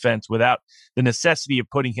self-defense without the necessity of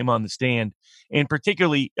putting him on the stand. And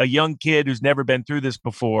particularly a young kid who's never been through this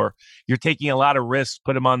before, you're taking a lot of risks,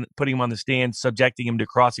 putting him on the stand, subjecting him to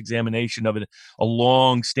cross-examination of a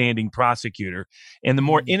long-standing prosecutor. And the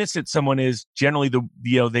more innocent someone is, generally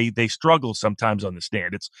they struggle sometimes on the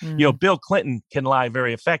stand. It's Bill Clinton can lie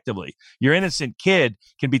very effectively. You're innocent, innocent kid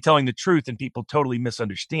can be telling the truth and people totally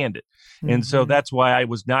misunderstand it. And so that's why I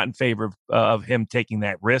was not in favor of him taking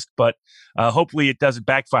that risk. But hopefully it doesn't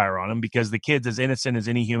backfire on him, because the kid's as innocent as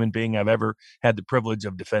any human being I've ever had the privilege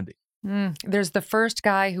of defending. There's the first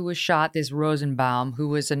guy who was shot, this Rosenbaum, who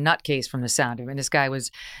was a nutcase from the sound of it. And this guy was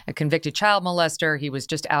a convicted child molester. He was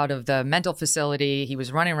just out of the mental facility. He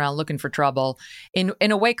was running around looking for trouble. In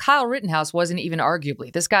a way, Kyle Rittenhouse wasn't even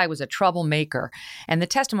arguably. This guy was a troublemaker. And the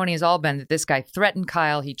testimony has all been that this guy threatened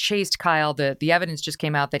Kyle. He chased Kyle. The evidence just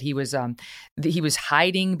came out that he was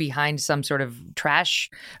hiding behind some sort of trash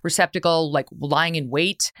receptacle, like lying in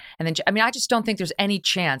wait. And then, I just don't think there's any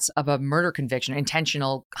chance of a murder conviction,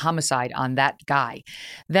 intentional homicide on that guy.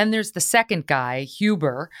 Then there's the second guy,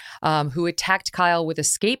 Huber, who attacked Kyle with a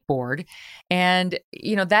skateboard. And,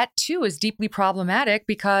 that too is deeply problematic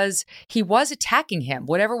because he was attacking him.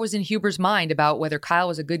 Whatever was in Huber's mind about whether Kyle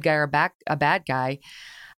was a good guy or a bad guy,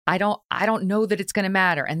 I don't know that it's going to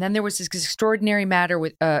matter. And then there was this extraordinary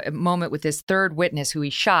moment with this third witness who he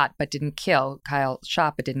shot but didn't kill. Kyle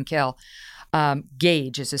shot but didn't kill.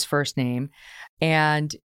 Gage is his first name.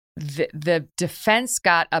 And the defense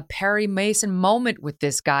got a Perry Mason moment with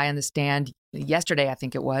this guy on the stand yesterday, I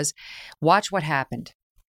think it was. Watch what happened.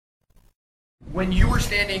 When you were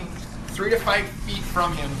standing 3 to 5 feet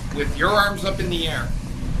from him with your arms up in the air,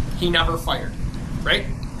 he never fired, right?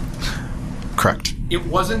 Correct. It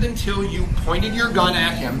wasn't until you pointed your gun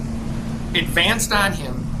at him, advanced on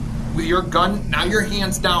him with your gun, now your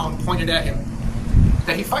hands down, pointed at him,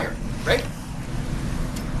 that he fired, right?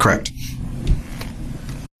 Correct.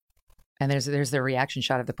 And there's the reaction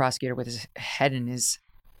shot of the prosecutor with his head in his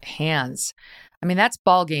hands. That's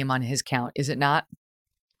ball game on his count, is it not?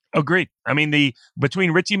 Agreed.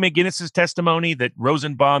 Between Richie McGinnis's testimony that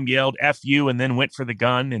Rosenbaum yelled "F you" and then went for the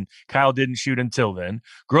gun, and Kyle didn't shoot until then.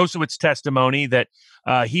 Grosewitz's testimony that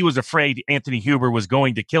he was afraid Anthony Huber was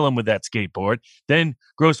going to kill him with that skateboard. Then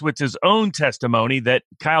Grosewitz's own testimony that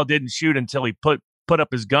Kyle didn't shoot until he put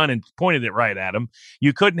up his gun and pointed it right at him.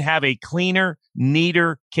 You couldn't have a cleaner,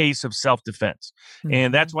 neater case of self-defense.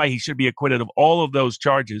 And that's why he should be acquitted of all of those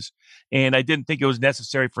charges. And I didn't think it was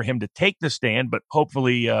necessary for him to take the stand, but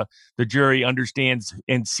hopefully the jury understands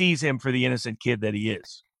and sees him for the innocent kid that he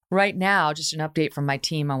is. Right now, just an update from my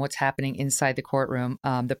team on what's happening inside the courtroom.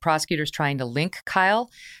 The prosecutor's trying to link Kyle,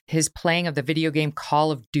 his playing of the video game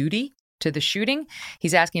Call of Duty, to the shooting.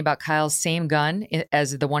 He's asking about Kyle's same gun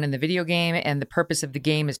as the one in the video game, and the purpose of the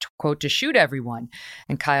game is to, quote, to shoot everyone.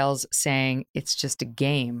 And Kyle's saying it's just a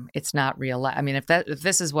game. It's not real life. If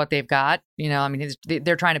this is what they've got,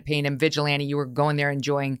 they're trying to paint him vigilante. You were going there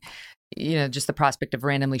enjoying, just the prospect of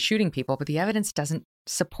randomly shooting people, but the evidence doesn't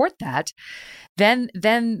support that. Then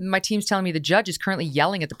my team's telling me the judge is currently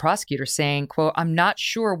yelling at the prosecutor saying, quote, "I'm not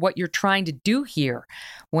sure what you're trying to do here."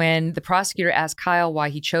 When the prosecutor asked Kyle why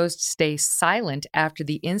he chose to stay silent after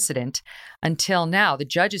the incident until now, the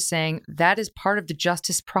judge is saying that is part of the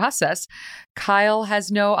justice process. Kyle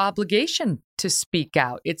has no obligation to speak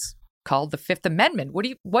out. It's called the Fifth Amendment.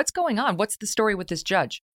 What's going on? What's the story with this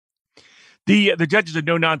judge? The judge is a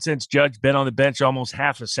no-nonsense judge, been on the bench almost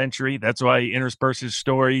half a century. That's why he intersperses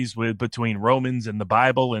stories between Romans and the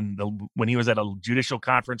Bible, and when he was at a judicial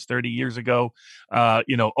conference 30 years ago.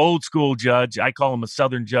 Old school judge. I call him a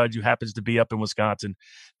Southern judge who happens to be up in Wisconsin.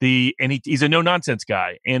 He's a no-nonsense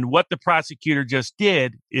guy. And what the prosecutor just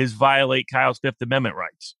did is violate Kyle's Fifth Amendment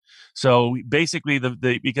rights. So basically,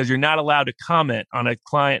 because you're not allowed to comment on a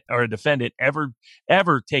client or a defendant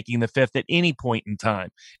ever taking the fifth at any point in time.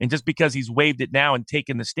 And just because he's waived it now and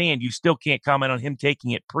taken the stand, you still can't comment on him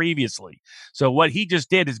taking it previously. So what he just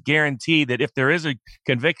did is guarantee that if there is a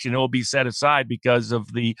conviction, it will be set aside because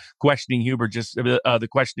of the questioning the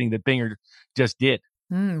questioning that Binger just did.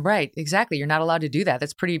 Right, exactly. You're not allowed to do that.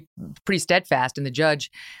 That's pretty steadfast. And the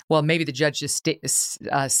judge, maybe the judge just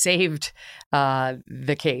saved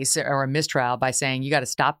the case or a mistrial by saying, you got to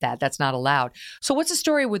stop that. That's not allowed. So what's the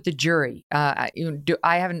story with the jury? I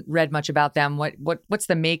haven't read much about them. What's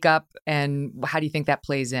the makeup, and how do you think that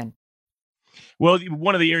plays in? Well,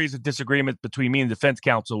 one of the areas of disagreement between me and defense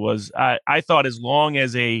counsel was I thought as long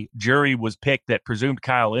as a jury was picked that presumed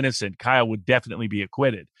Kyle innocent, Kyle would definitely be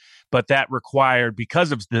acquitted. But that required,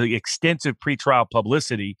 because of the extensive pretrial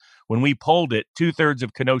publicity, when we polled it, 2/3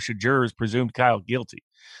 of Kenosha jurors presumed Kyle guilty.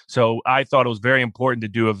 So I thought it was very important to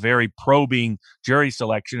do a very probing jury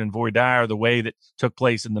selection and voir dire the way that took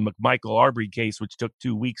place in the McMichael Arbery case, which took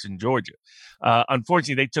 2 weeks in Georgia.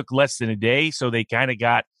 Unfortunately, they took less than a day, so they kind of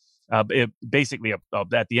got Basically,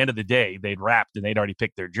 at the end of the day, they'd wrapped and they'd already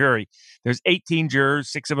picked their jury. There's 18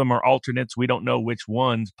 jurors. 6 of them are alternates. We don't know which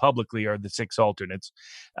ones publicly are the 6 alternates.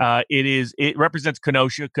 It represents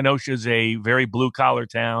Kenosha. Kenosha is a very blue-collar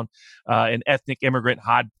town, an ethnic immigrant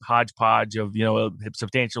hodgepodge of, a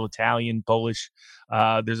substantial Italian, Polish.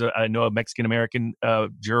 I know a Mexican-American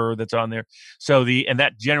juror that's on there. And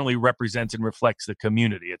that generally represents and reflects the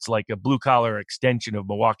community. It's like a blue-collar extension of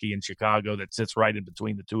Milwaukee and Chicago that sits right in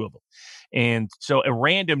between the two of them. And so a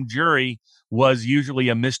random jury was usually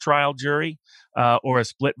a mistrial jury or a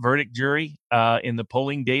split verdict jury in the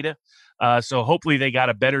polling data. So hopefully they got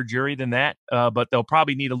a better jury than that, but they'll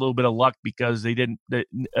probably need a little bit of luck because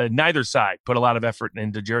neither side put a lot of effort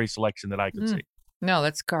into jury selection that I could see. No,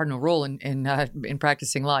 that's cardinal rule in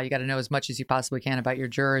practicing law. You got to know as much as you possibly can about your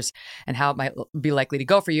jurors and how it might be likely to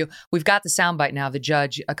go for you. We've got the soundbite now, the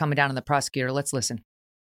judge coming down on the prosecutor. Let's listen.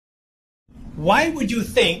 Why would you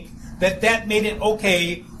think that made it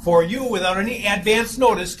okay for you, without any advance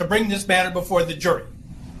notice, to bring this matter before the jury?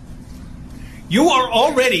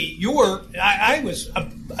 I was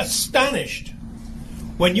astonished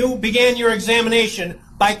when you began your examination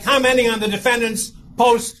by commenting on the defendant's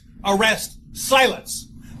post-arrest silence.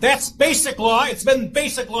 That's basic law. It's been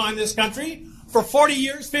basic law in this country for 40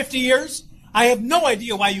 years, 50 years. I have no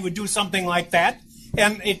idea why you would do something like that.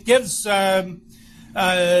 And it gives, I'll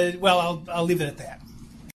leave it at that.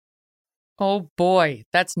 Oh, boy.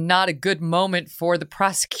 That's not a good moment for the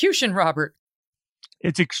prosecution, Robert.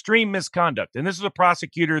 It's extreme misconduct. And this is a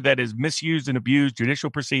prosecutor that has misused and abused judicial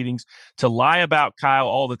proceedings to lie about Kyle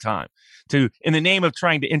all the time, in the name of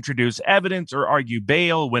trying to introduce evidence or argue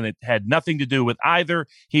bail when it had nothing to do with either.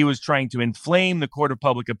 He was trying to inflame the court of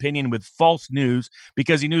public opinion with false news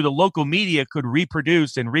because he knew the local media could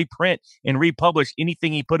reproduce and reprint and republish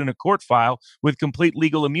anything he put in a court file with complete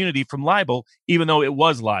legal immunity from libel, even though it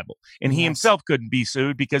was libel. And he himself couldn't be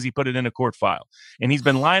sued because he put it in a court file. And he's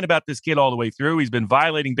been lying about this kid all the way through. He's been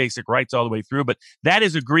violating basic rights all the way through, but that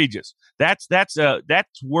is egregious. That's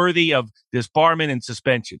worthy of disbarment and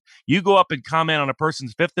suspension. You go up and comment on a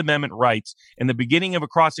person's Fifth Amendment rights in the beginning of a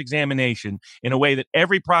cross-examination in a way that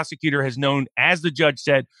every prosecutor has known, as the judge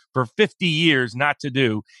said, for 50 years not to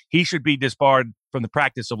do. He should be disbarred from the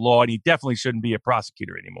practice of law, and he definitely shouldn't be a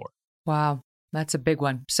prosecutor anymore. Wow. That's a big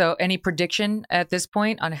one. So any prediction at this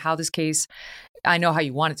point on how this case, I know how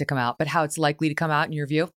you want it to come out, but how it's likely to come out in your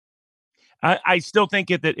view? I still think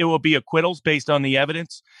that it will be acquittals based on the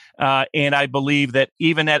evidence. And I believe that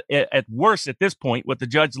even at worst at this point, what the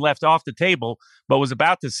judge left off the table but was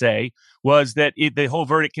about to say was that the whole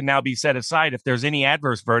verdict can now be set aside if there's any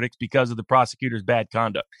adverse verdicts because of the prosecutor's bad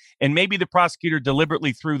conduct. And maybe the prosecutor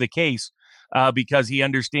deliberately threw the case because he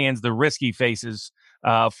understands the risk he faces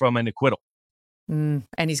from an acquittal. And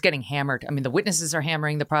he's getting hammered. I mean, the witnesses are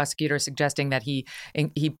hammering the prosecutor, suggesting that he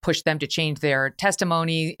pushed them to change their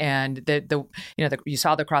testimony. And you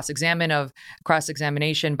saw the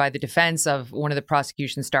cross-examination by the defense of one of the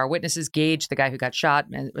prosecution's star witnesses, Gage, the guy who got shot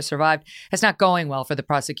and survived. It's not going well for the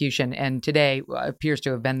prosecution. And today appears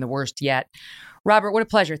to have been the worst yet. Robert, what a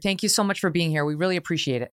pleasure. Thank you so much for being here. We really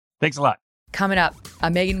appreciate it. Thanks a lot. Coming up, a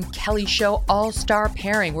Megyn Kelly Show all-star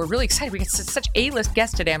pairing. We're really excited. We got such A-list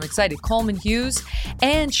guests today. I'm excited. Coleman, Hughes,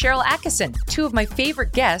 and Sharyl Attkisson, 2 of my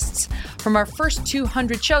favorite guests from our first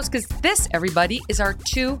 200 shows, because this, everybody, is our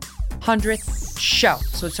 200th show.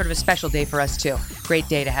 So it's sort of a special day for us, too. Great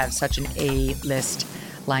day to have such an A-list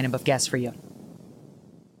lineup of guests for you.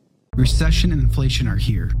 Recession and inflation are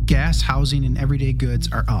here. Gas, housing, and everyday goods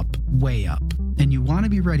are up, way up. And you want to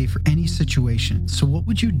be ready for any situation. So what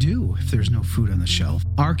would you do if there's no food on the shelf?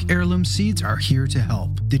 ARC Heirloom Seeds are here to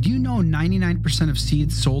help. Did you know 99% of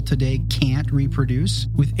seeds sold today can't reproduce?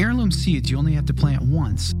 With Heirloom Seeds, you only have to plant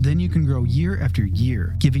once. Then you can grow year after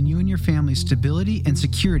year, giving you and your family stability and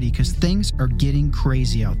security because things are getting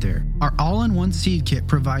crazy out there. Our all-in-one seed kit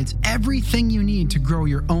provides everything you need to grow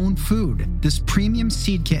your own food. This premium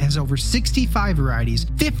seed kit has over 65 varieties,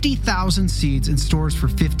 50,000 seeds in stores for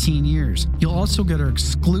 15 years. You'll also get our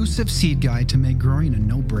exclusive seed guide to make growing a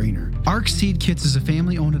no-brainer. ARC Seed Kits is a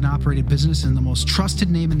family-owned and operated business and the most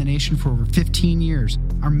trusted name in the nation for over 15 years.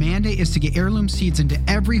 Our mandate is to get heirloom seeds into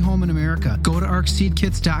every home in America. Go to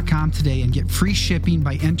arcseedkits.com today and get free shipping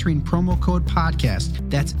by entering promo code podcast.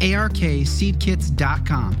 That's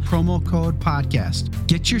ARKseedkits.com, promo code podcast.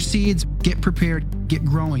 Get your seeds, get prepared, get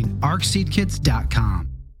growing. arcseedkits.com.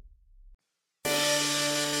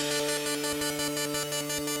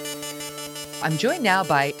 I'm joined now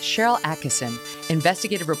by Sharyl Attkisson,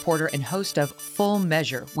 investigative reporter and host of Full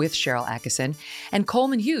Measure with Sharyl Attkisson, and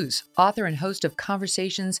Coleman Hughes, author and host of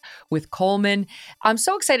Conversations with Coleman. I'm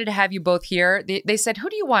so excited to have you both here. They said, who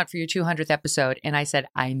do you want for your 200th episode? And I said,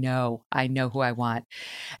 I know who I want.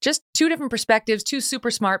 Just two different perspectives, two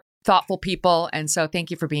super smart, thoughtful people. And so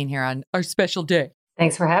thank you for being here on our special day.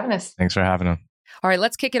 Thanks for having us. Thanks for having us. All right,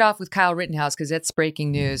 let's kick it off with Kyle Rittenhouse because it's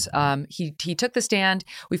breaking news. He took the stand.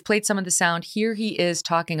 We've played some of the sound. Here he is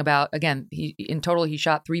talking about, again, in total, he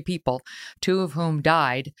shot 3 people, 2 of whom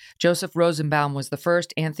died. Joseph Rosenbaum was the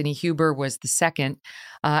first. Anthony Huber was the second.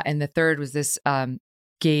 And the third was this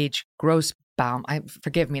Gage Grossbaum.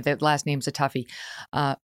 Forgive me, the last name's a toughie.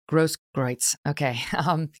 Grosskreutz. Okay.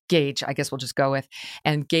 Gage, I guess we'll just go with.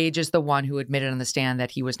 And Gage is the one who admitted on the stand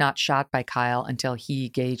that he was not shot by Kyle until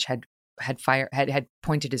Gage had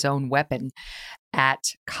pointed his own weapon at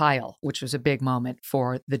Kyle, which was a big moment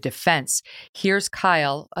for the defense. Here's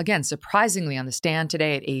Kyle, again, surprisingly on the stand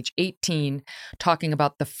today at age 18, talking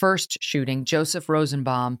about the first shooting, Joseph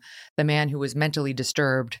Rosenbaum, the man who was mentally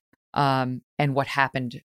disturbed, and what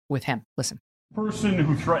happened with him. Listen. The person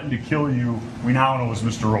who threatened to kill you, we now know is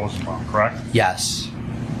Mr. Rosenbaum, correct? Yes.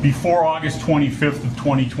 Before August 25th of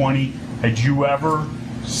 2020, had you ever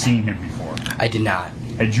seen him before? I did not.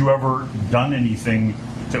 Had you ever done anything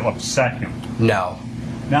to upset him? No.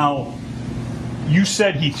 Now, you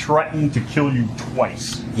said he threatened to kill you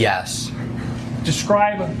twice. Yes.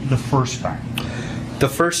 Describe the first time. The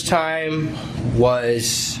first time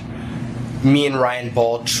was me and Ryan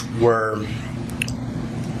Balch were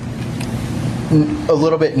a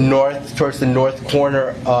little bit north, towards the north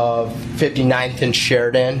corner of 59th and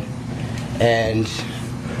Sheridan, and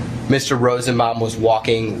Mr. Rosenbaum was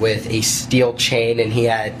walking with a steel chain, and he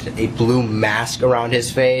had a blue mask around his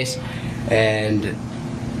face, and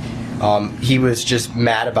he was just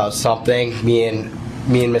mad about something. Me and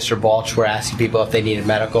Mr. Balch were asking people if they needed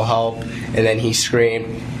medical help, and then he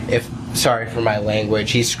screamed, sorry for my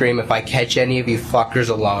language, he screamed, if I catch any of you fuckers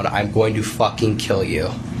alone, I'm going to fucking kill you.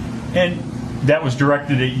 And that was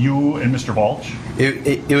directed at you and Mr. Balch?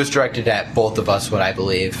 It was directed at both of us, what I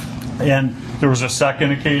believe. And there was a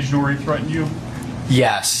second occasion where he threatened you?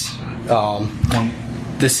 Yes.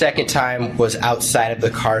 The second time was outside of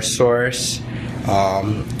the car source.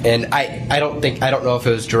 And I don't know if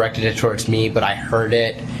it was directed towards me, but I heard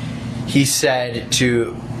it. He said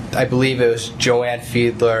to, I believe it was Joanne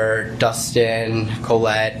Fiedler, Dustin,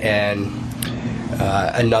 Colette, and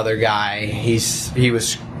another guy. He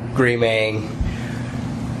was screaming.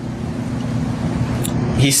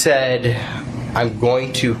 He said, I'm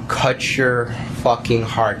going to cut your fucking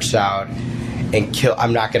hearts out and kill.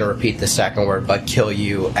 I'm not going to repeat the second word, but kill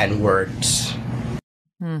you and words.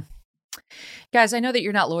 Guys, I know that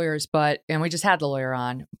you're not lawyers, and we just had the lawyer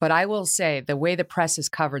on, but I will say the way the press has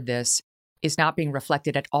covered this is not being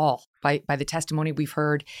reflected at all by the testimony we've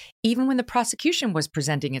heard, even when the prosecution was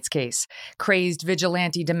presenting its case. Crazed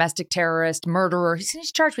vigilante, domestic terrorist, murderer.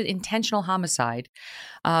 He's charged with intentional homicide.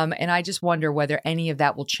 And I just wonder whether any of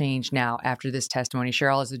that will change now after this testimony.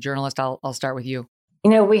 Sharyl, as a journalist, I'll start with you. You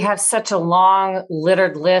know, we have such a long,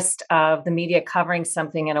 littered list of the media covering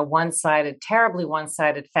something in a one-sided, terribly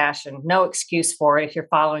one-sided fashion. No excuse for it if you're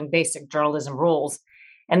following basic journalism rules.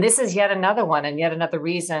 And this is yet another one and yet another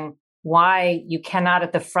reason why you cannot,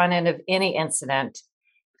 at the front end of any incident,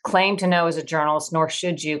 claim to know as a journalist, nor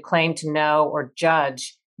should you claim to know or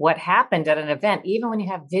judge what happened at an event, even when you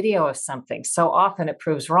have video of something. So often it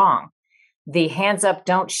proves wrong. The hands up,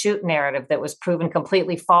 don't shoot narrative that was proven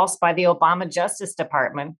completely false by the Obama Justice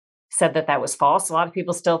Department said that was false. A lot of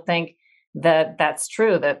people still think that that's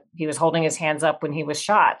true, that he was holding his hands up when he was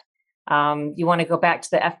shot. You want to go back to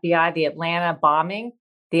the FBI, the Atlanta bombing.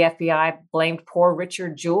 The FBI blamed poor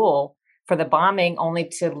Richard Jewell for the bombing, only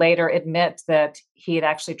to later admit that he had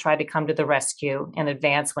actually tried to come to the rescue in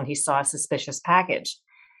advance when he saw a suspicious package.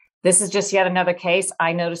 This is just yet another case.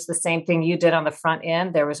 I noticed the same thing you did on the front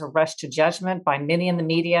end. There was a rush to judgment by many in the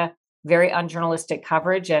media, very unjournalistic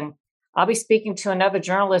coverage. And I'll be speaking to another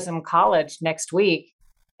journalism college next week.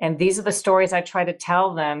 And these are the stories I try to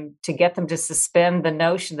tell them to get them to suspend the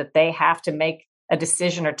notion that they have to make a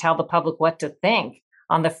decision or tell the public what to think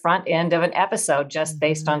on the front end of an episode, just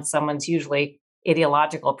based on someone's usually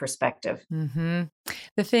ideological perspective. Mm-hmm.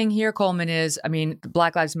 The thing here, Coleman, is,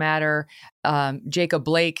 Black Lives Matter, Jacob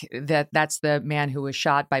Blake, that's the man who was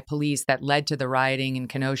shot by police that led to the rioting in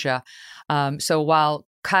Kenosha. So while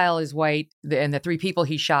Kyle is white and the 3 people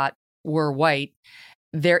he shot were white,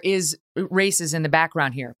 there is races in the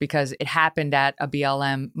background here because it happened at a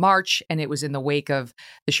BLM march and it was in the wake of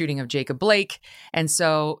the shooting of Jacob Blake. And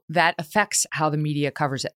so that affects how the media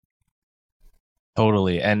covers it.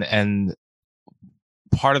 Totally. And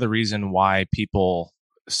part of the reason why people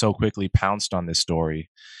so quickly pounced on this story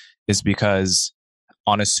is because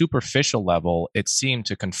on a superficial level, it seemed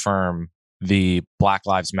to confirm the Black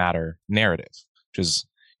Lives Matter narrative, which is,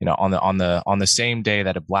 on the same day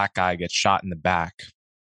that a black guy gets shot in the back,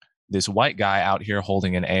 this white guy out here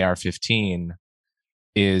holding an AR-15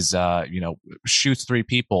 is, shoots 3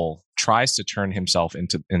 people, tries to turn himself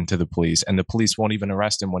into the police, and the police won't even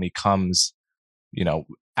arrest him when he comes,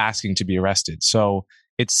 asking to be arrested. So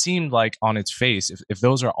it seemed like on its face, if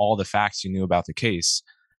those are all the facts you knew about the case,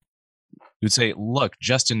 you would say, look,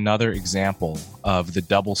 just another example of the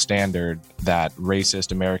double standard that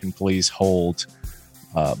racist American police hold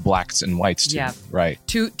blacks and whites to. Yeah. Right.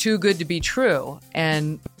 Too good to be true.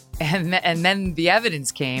 And then the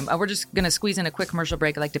evidence came. We're just going to squeeze in a quick commercial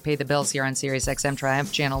break. I like to pay the bills here on Sirius XM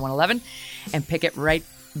Triumph Channel 111 and pick it right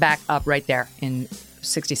back up right there in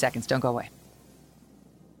 60 seconds. Don't go away.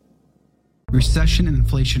 Recession and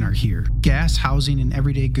inflation are here. Gas, housing, and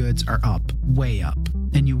everyday goods are up, way up.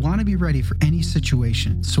 And you want to be ready for any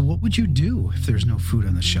situation. So what would you do if there's no food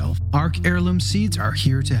on the shelf? Arc Heirloom Seeds are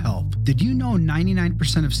here to help. Did you know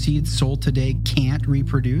 99% of seeds sold today can't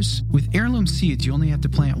reproduce? With Heirloom Seeds, you only have to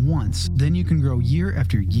plant once. Then you can grow year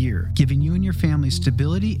after year, giving you and your family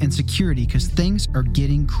stability and security because things are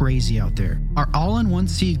getting crazy out there. Our all-in-one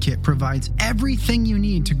seed kit provides everything you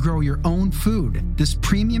need to grow your own food. This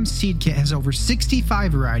premium seed kit has over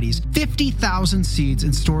 65 varieties, 50,000 seeds,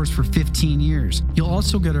 and stores for 15 years. You'll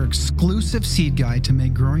also get our exclusive seed guide to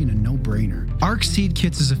make growing a no-brainer. Arc Seed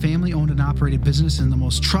Kits is a family-owned and operated business and the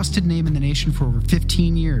most trusted name in the nation for over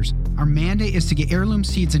 15 years. Our mandate is to get heirloom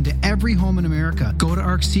seeds into every home in America. Go to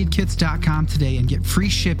arcseedkits.com today and get free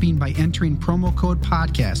shipping by entering promo code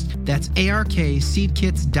podcast. That's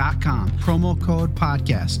ARKseedkits.com, promo code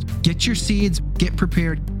podcast. Get your seeds, get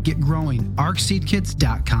prepared, get growing.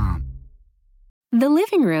 arcseedkits.com. The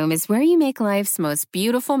living room is where you make life's most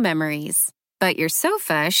beautiful memories. But your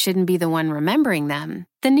sofa shouldn't be the one remembering them.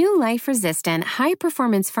 The new life-resistant,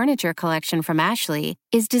 high-performance furniture collection from Ashley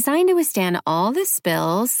is designed to withstand all the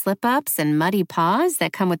spills, slip-ups, and muddy paws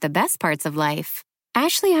that come with the best parts of life.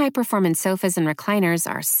 Ashley high-performance sofas and recliners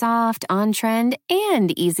are soft, on-trend,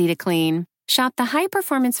 and easy to clean. Shop the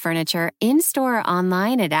high-performance furniture in-store or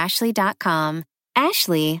online at ashley.com.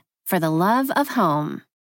 Ashley, for the love of home.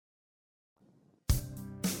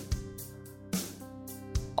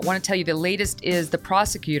 I want to tell you the latest is the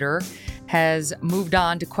prosecutor has moved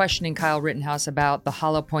on to questioning Kyle Rittenhouse about the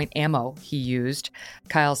hollow point ammo he used.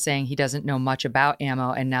 Kyle saying he doesn't know much about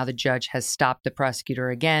ammo, and now the judge has stopped the prosecutor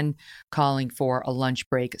again, calling for a lunch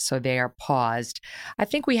break, so they are paused. I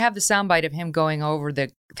think we have the soundbite of him going over the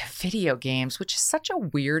video games, which is such a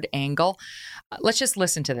weird angle. Let's just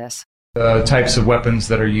listen to this. Types of weapons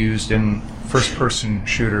that are used in first-person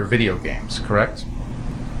shooter video games, correct?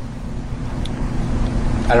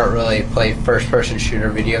 I don't really play first-person shooter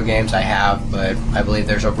video games. I have, but I believe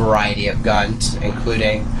there's a variety of guns,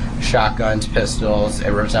 including shotguns, pistols.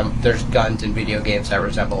 There's guns in video games that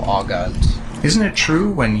resemble all guns. Isn't it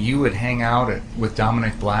true when you would hang out with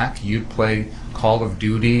Dominic Black, you'd play Call of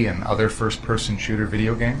Duty and other first-person shooter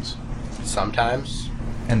video games? Sometimes.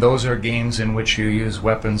 And those are games in which you use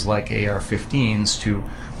weapons like AR-15s to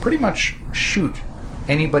pretty much shoot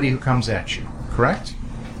anybody who comes at you, correct?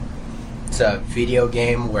 It's a video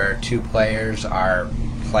game where 2 players are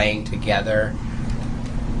playing together.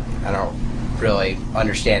 I don't really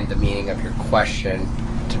understand the meaning of your question,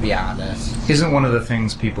 to be honest. Isn't one of the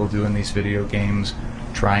things people do in these video games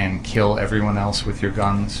try and kill everyone else with your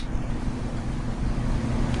guns?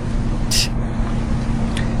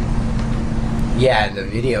 Yeah, in the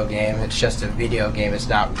video game, it's just a video game. It's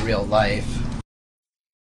not real life.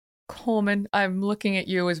 Coleman, I'm looking at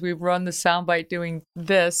you as we run the soundbite doing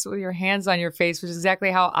this with your hands on your face, which is exactly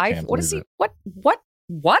how what is he? What?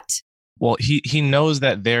 Well, he knows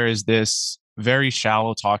that there is this very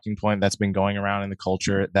shallow talking point that's been going around in the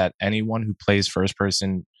culture that anyone who plays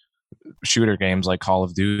first-person shooter games like Call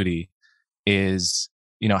of Duty is,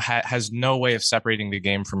 has no way of separating the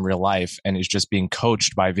game from real life and is just being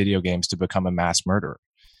coached by video games to become a mass murderer.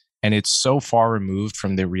 And it's so far removed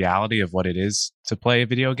from the reality of what it is to play a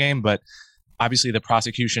video game. But obviously the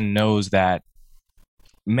prosecution knows that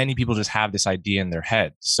many people just have this idea in their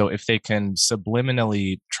head. So if they can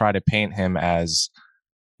subliminally try to paint him as,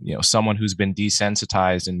 someone who's been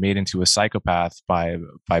desensitized and made into a psychopath by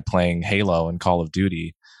playing Halo and Call of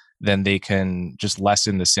Duty, then they can just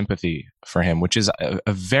lessen the sympathy for him, which is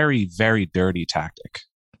a very, very dirty tactic.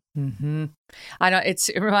 Mm-hmm. I know it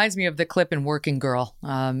reminds me of the clip in Working Girl,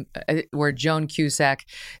 where Joan Cusack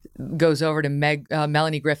goes over to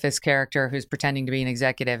Melanie Griffith's character, who's pretending to be an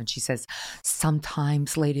executive, and she says,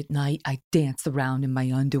 "Sometimes late at night, I dance around in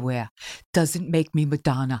my underwear. Doesn't make me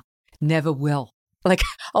Madonna. Never will." Like,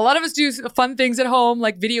 a lot of us do fun things at home,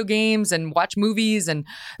 like video games and watch movies and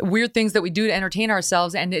weird things that we do to entertain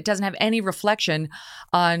ourselves. And it doesn't have any reflection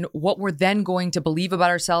on what we're then going to believe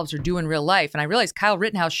about ourselves or do in real life. And I realized Kyle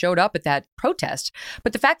Rittenhouse showed up at that protest.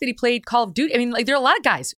 But the fact that he played Call of Duty, I mean, like, there are a lot of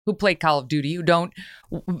guys who played Call of Duty who don't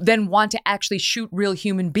then want to actually shoot real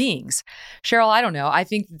human beings. Sharyl, I don't know. I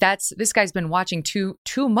think this guy's been watching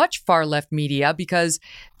too much far left media, because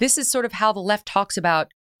this is sort of how the left talks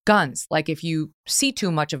about guns. Like, if you see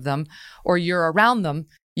too much of them or you're around them,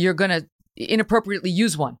 you're going to inappropriately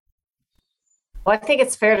use one. Well, I think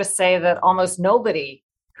it's fair to say that almost nobody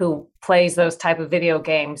who plays those type of video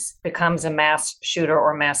games becomes a mass shooter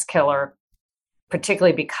or mass killer,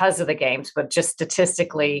 particularly because of the games. But just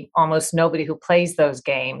statistically, almost nobody who plays those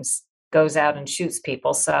games goes out and shoots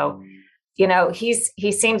people. So, you know, he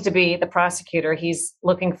seems to be the prosecutor. He's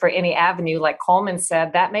looking for any avenue, like Coleman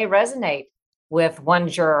said, that may resonate with one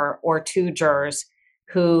juror or two jurors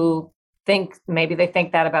who think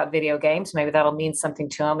that about video games. Maybe that'll mean something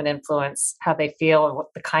to them and influence how they feel or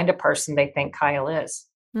what the kind of person they think Kyle is.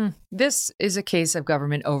 This is a case of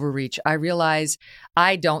government overreach. I realize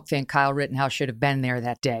I don't think Kyle Rittenhouse should have been there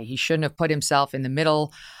that day. He shouldn't have put himself in the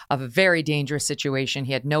middle of a very dangerous situation.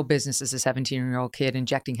 He had no business as a 17-year-old kid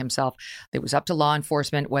injecting himself. It was up to law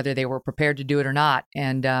enforcement whether they were prepared to do it or not.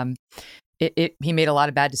 And he made a lot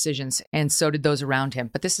of bad decisions, and so did those around him.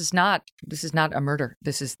 But this is not a murder.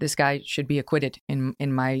 This guy should be acquitted in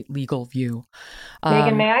my legal view.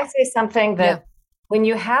 Megan, may I say something that when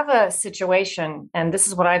you have a situation, and this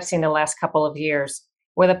is what I've seen the last couple of years,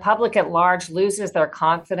 where the public at large loses their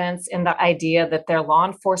confidence in the idea that their law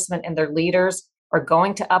enforcement and their leaders are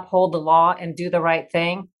going to uphold the law and do the right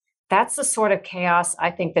thing, that's the sort of chaos I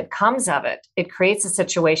think that comes of it. It creates a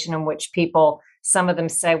situation in which people, some of them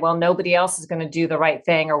say, well, nobody else is going to do the right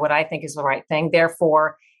thing or what I think is the right thing,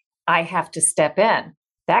 therefore I have to step in.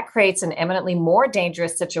 That creates an eminently more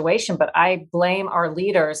dangerous situation, but I blame our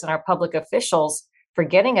leaders and our public officials for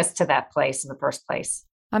getting us to that place in the first place.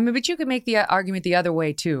 I mean, but you could make the argument the other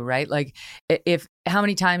way too, right? Like, if how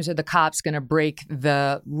many times are the cops going to break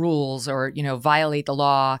the rules or, you know, violate the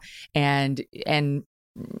law and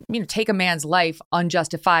take a man's life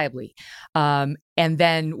unjustifiably. And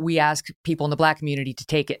then we ask people in the Black community to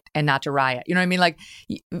take it and not to riot. You know what I mean? Like,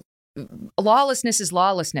 lawlessness is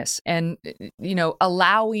lawlessness. And, you know,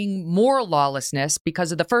 allowing more lawlessness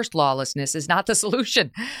because of the first lawlessness is not the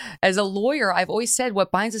solution. As a lawyer, I've always said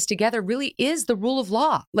what binds us together really is the rule of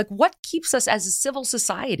law. Like, what keeps us as a civil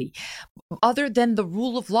society other than the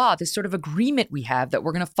rule of law, this sort of agreement we have that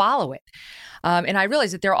we're going to follow it. And I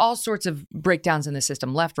realize that there are all sorts of breakdowns in the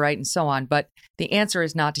system, left, right, and so on. But the answer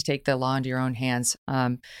is not to take the law into your own hands.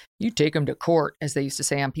 You take them to court, as they used to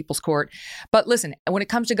say on People's Court. But listen, when it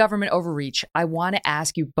comes to government overreach, I want to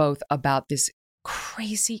ask you both about this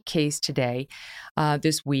crazy case today,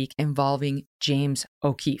 this week, involving James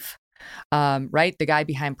O'Keefe. Right? The guy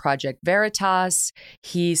behind Project Veritas.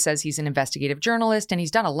 He says he's an investigative journalist, and he's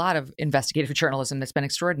done a lot of investigative journalism that's been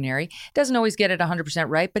extraordinary. Doesn't always get it 100%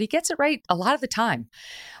 right, but he gets it right a lot of the time.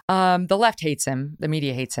 The left hates him. The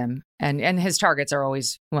media hates him. And his targets are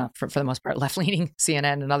always, well, for the most part, left-leaning,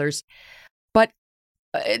 CNN and others. But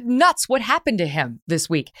nuts what happened to him this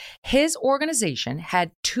week. His organization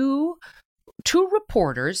had two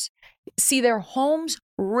reporters see their homes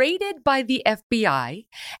raided by the FBI,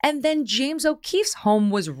 and then James O'Keefe's home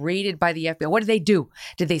was raided by the FBI. What did they do?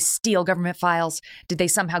 Did they steal government files? Did they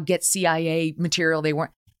somehow get CIA material they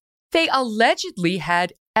weren't? They allegedly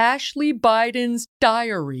had Ashley Biden's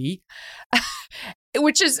diary,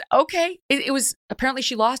 which is okay. It was apparently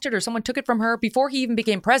she lost it or someone took it from her before he even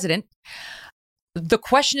became president. The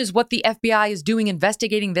question is what the FBI is doing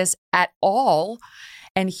investigating this at all.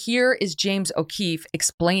 And here is James O'Keefe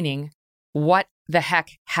explaining what the heck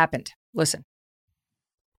happened. Listen.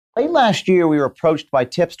 Late last year, we were approached by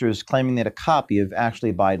tipsters claiming they had a copy of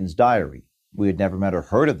Ashley Biden's diary. We had never met or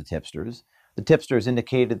heard of the tipsters. The tipsters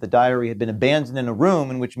indicated the diary had been abandoned in a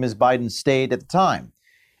room in which Ms. Biden stayed at the time,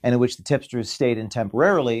 and in which the tipsters stayed in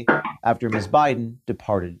temporarily after Ms. Biden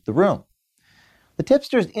departed the room. The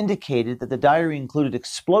tipsters indicated that the diary included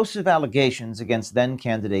explosive allegations against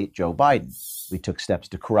then-candidate Joe Biden. We took steps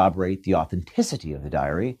to corroborate the authenticity of the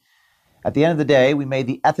diary. At the end of the day, we made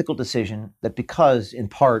the ethical decision that because, in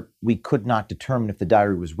part, we could not determine if the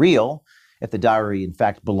diary was real, if the diary in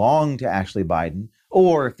fact belonged to Ashley Biden,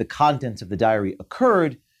 or if the contents of the diary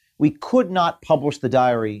occurred, We could not publish the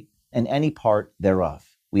diary and any part thereof.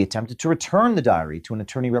 We attempted to return the diary to an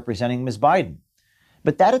attorney representing Ms. Biden,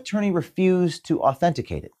 but that attorney refused to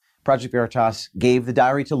authenticate it. Project Veritas gave the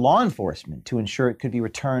diary to law enforcement to ensure it could be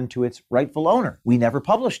returned to its rightful owner. We never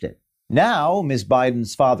published it. Now, Ms.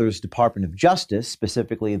 Biden's father's Department of Justice,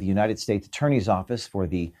 specifically the United States Attorney's Office for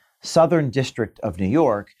the Southern District of New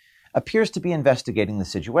York, appears to be investigating the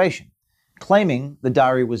situation, claiming the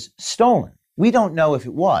diary was stolen. We don't know if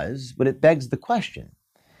it was, but it begs the question.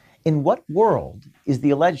 In what world is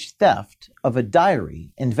the alleged theft of a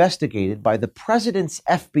diary investigated by the president's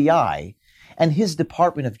FBI and his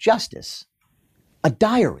Department of Justice? A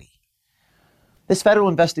diary. This federal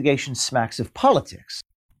investigation smacks of politics.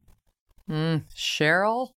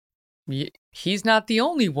 Sharyl? He's not the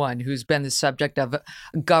only one who's been the subject of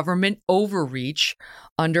government overreach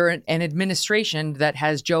under an administration that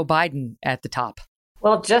has Joe Biden at the top.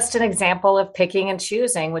 Well, just an example of picking and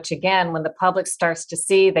choosing, which again, when the public starts to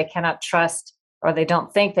see they cannot trust or they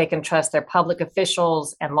don't think they can trust their public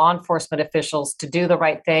officials and law enforcement officials to do the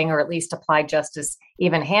right thing or at least apply justice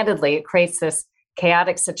even-handedly, it creates this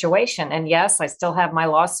chaotic situation. And yes, I still have my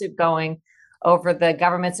lawsuit going over the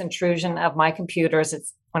government's intrusion of my computers.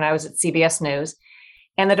 It's when I was at CBS News.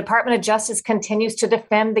 And the Department of Justice continues to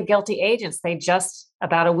defend the guilty agents. They just,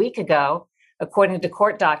 about a week ago, according to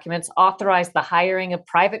court documents, authorized the hiring of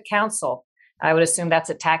private counsel. I would assume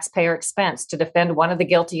that's at taxpayer expense to defend one of the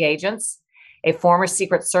guilty agents, a former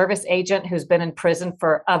Secret Service agent who's been in prison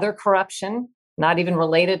for other corruption, not even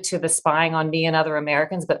related to the spying on me and other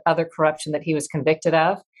Americans, but other corruption that he was convicted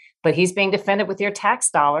of. But he's being defended with your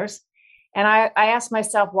tax dollars. And I asked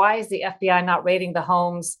myself, why is the FBI not raiding the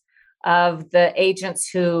homes of the agents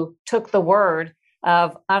who took the word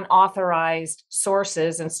of unauthorized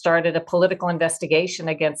sources and started a political investigation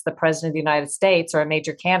against the president of the United States or a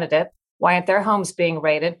major candidate? Why aren't their homes being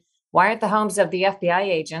raided? Why aren't the homes of the FBI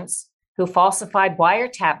agents who falsified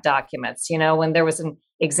wiretap documents? You know, when there was an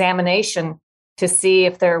examination to see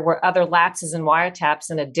if there were other lapses in wiretaps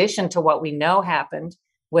in addition to what we know happened,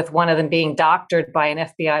 with one of them being doctored by an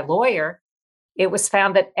FBI lawyer, it was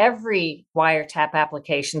found that every wiretap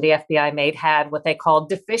application the FBI made had what they called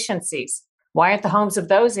deficiencies. Why aren't the homes of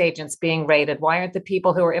those agents being raided? Why aren't the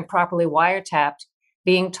people who were improperly wiretapped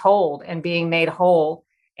being told and being made whole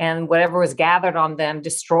and whatever was gathered on them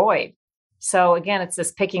destroyed? So again, it's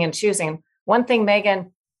this picking and choosing. One thing,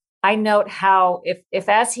 Megan, I note how, if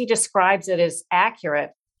as he describes it is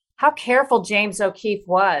accurate, how careful James O'Keefe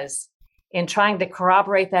was in trying to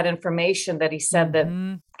corroborate that information that he said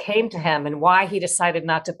that came to him and why he decided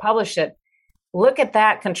not to publish it. Look at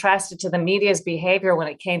that contrasted to the media's behavior when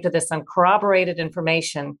it came to this uncorroborated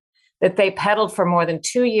information that they peddled for more than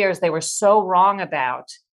 2 years. They were so wrong about,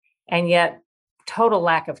 and yet total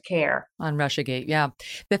lack of care. On Russiagate, yeah.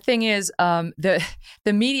 The thing is, the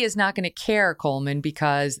media is not going to care, Coleman,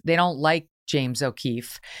 because they don't like James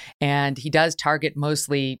O'Keefe, and he does target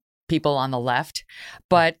mostly people on the left.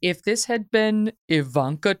 But if this had been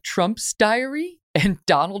Ivanka Trump's diary and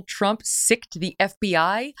Donald Trump sicked the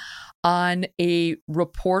FBI on a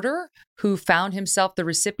reporter who found himself the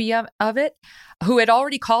recipient of it, who had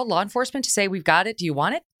already called law enforcement to say, we've got it, do you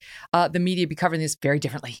want it? The media would be covering this very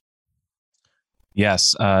differently.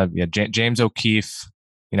 Yes. James O'Keefe,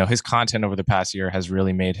 his content over the past year has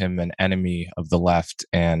really made him an enemy of the left.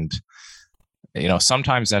 And,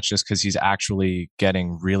 sometimes that's just because he's actually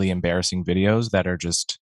getting really embarrassing videos that are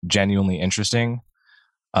just genuinely interesting.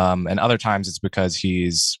 And other times it's because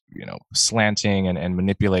he's, slanting and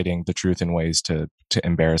manipulating the truth in ways to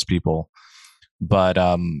embarrass people. But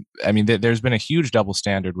there's been a huge double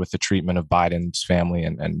standard with the treatment of Biden's family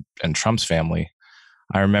and Trump's family.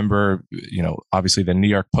 I remember, obviously the New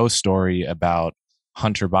York Post story about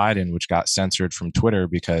Hunter Biden, which got censored from Twitter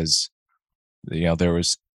because, there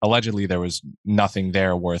was nothing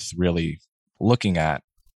there worth really looking at.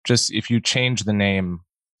 Just if you change the name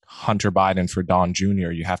Hunter Biden for Don Jr.,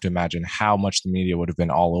 you have to imagine how much the media would have been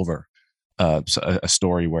all over a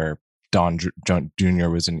story where Don Jr.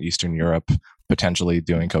 was in Eastern Europe, potentially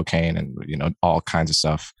doing cocaine and, all kinds of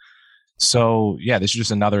stuff. So, yeah, this is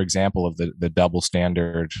just another example of the double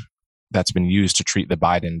standard that's been used to treat the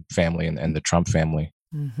Biden family and the Trump family.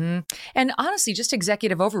 Mm-hmm. And honestly, just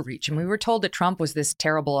executive overreach. And we were told that Trump was this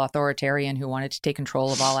terrible authoritarian who wanted to take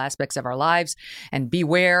control of all aspects of our lives and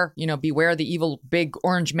beware the evil big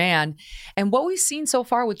orange man. And what we've seen so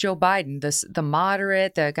far with Joe Biden, the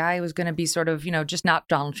moderate, the guy who's going to be sort of, just not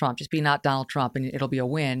Donald Trump, just be not Donald Trump and it'll be a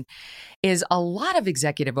win, is a lot of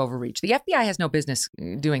executive overreach. The FBI has no business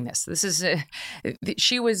doing this.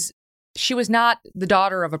 She was she was not the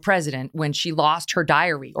daughter of a president when she lost her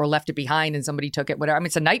diary or left it behind and somebody took it, whatever. I mean,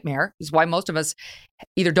 it's a nightmare. It's why most of us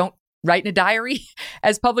either don't write in a diary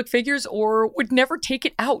as public figures or would never take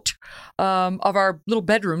it out of our little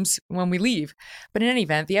bedrooms when we leave. But in any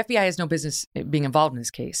event, the FBI has no business being involved in this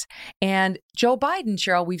case. And Joe Biden,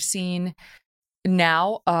 Sharyl, we've seen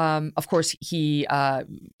now, of course, he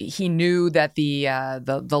knew that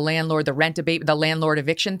the landlord, the landlord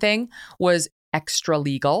eviction thing was extra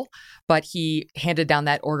legal, but he handed down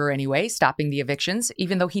that order anyway, stopping the evictions,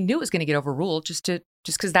 even though he knew it was going to get overruled just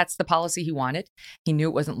because that's the policy he wanted. He knew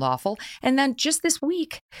it wasn't lawful. And then just this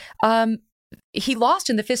week, he lost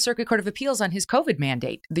in the Fifth Circuit Court of Appeals on his COVID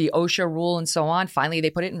mandate, the OSHA rule and so on. Finally, they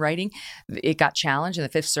put it in writing. It got challenged in the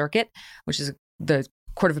Fifth Circuit, which is the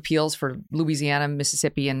Court of Appeals for Louisiana,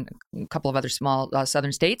 Mississippi, and a couple of other small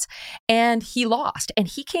southern states. And he lost. And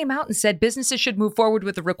he came out and said businesses should move forward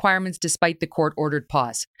with the requirements despite the court-ordered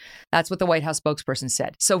pause. That's what the White House spokesperson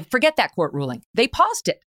said. So forget that court ruling. They paused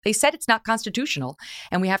it. They said it's not constitutional,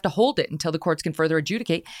 and we have to hold it until the courts can further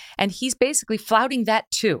adjudicate. And he's basically flouting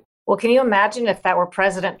that too. Well, can you imagine if that were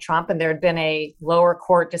President Trump and there had been a lower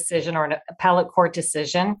court decision or an appellate court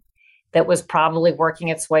decision that was probably working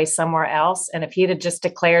its way somewhere else? And if he'd have just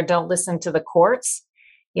declared, don't listen to the courts,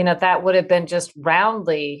 that would have been just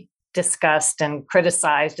roundly discussed and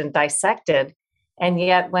criticized and dissected. And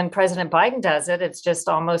yet when President Biden does it, it's just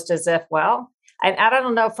almost as if, well, I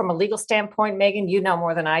don't know from a legal standpoint, Megan, you know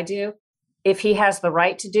more than I do, if he has the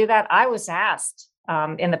right to do that. I was asked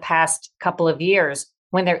in the past couple of years,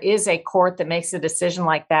 when there is a court that makes a decision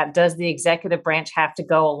like that, does the executive branch have to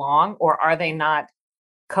go along, or are they not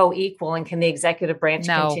co-equal, and can the executive branch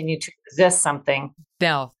continue to resist something?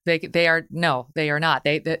 No, they are not.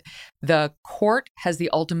 The court has the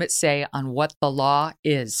ultimate say on what the law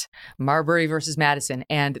is. Marbury versus Madison,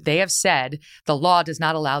 and they have said the law does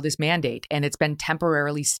not allow this mandate, and it's been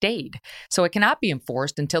temporarily stayed, so it cannot be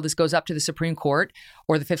enforced until this goes up to the Supreme Court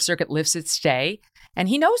or the Fifth Circuit lifts its stay. And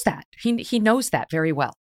he knows that. He knows that very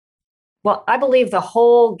well. Well, I believe the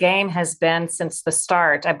whole game has been since the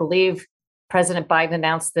start. I believe President Biden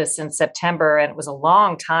announced this in September, and it was a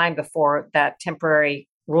long time before that temporary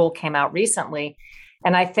rule came out recently.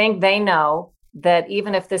 And I think they know that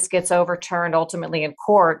even if this gets overturned ultimately in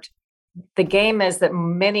court, the game is that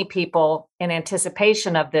many people in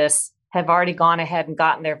anticipation of this have already gone ahead and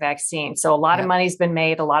gotten their vaccine. So a lot of money's been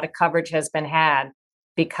made, a lot of coverage has been had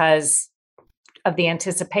because of the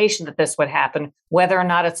anticipation that this would happen. Whether or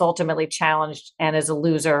not it's ultimately challenged and is a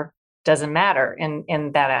loser doesn't matter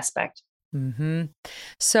in that aspect. Mm-hmm.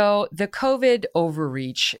 So the COVID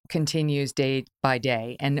overreach continues day by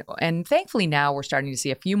day. And thankfully now we're starting to see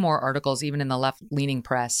a few more articles, even in the left-leaning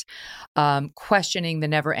press, questioning the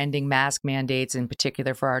never-ending mask mandates, in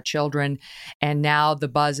particular for our children. And now the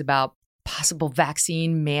buzz about possible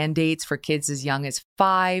vaccine mandates for kids as young as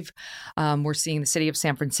 5. We're seeing the city of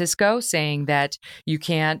San Francisco saying that your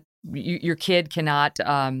kid cannot,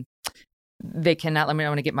 they cannot, I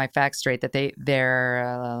want to get my facts straight, that let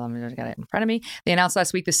me just get it in front of me. They announced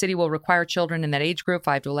last week the city will require children in that age group,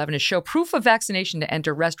 5 to 11, to show proof of vaccination to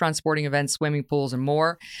enter restaurants, sporting events, swimming pools, and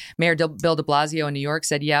more. Mayor Bill de Blasio in New York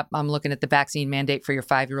said, yep, I'm looking at the vaccine mandate for your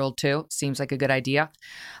 5-year-old too. Seems like a good idea.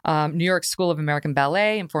 New York School of American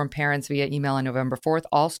Ballet informed parents via email on November 4th,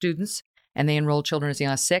 all students, and they enrolled children as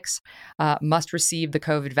young as 6, must receive the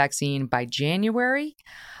COVID vaccine by January.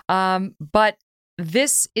 But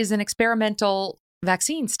this is an experimental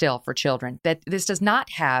vaccine still for children, that this does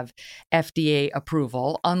not have FDA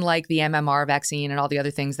approval, unlike the MMR vaccine and all the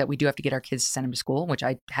other things that we do have to get our kids to send them to school, which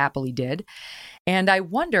I happily did. And I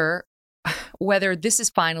wonder whether this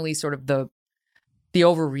is finally sort of the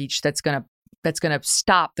overreach that's going to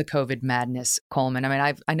stop the COVID madness, Coleman. I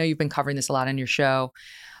mean, I know you've been covering this a lot on your show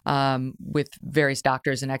with various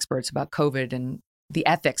doctors and experts about COVID and the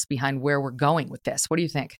ethics behind where we're going with this. What do you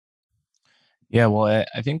think? Yeah, well,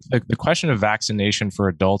 I think the question of vaccination for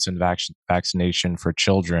adults and vaccination for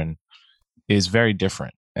children is very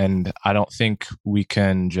different. And I don't think we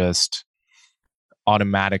can just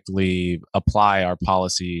automatically apply our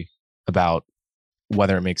policy about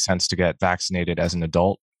whether it makes sense to get vaccinated as an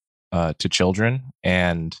adult to children.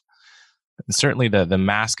 And certainly the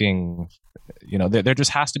masking, there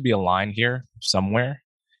just has to be a line here somewhere.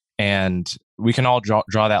 And we can all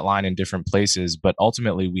draw that line in different places, but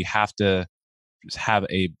ultimately we have to have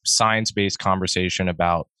a science-based conversation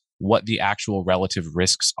about what the actual relative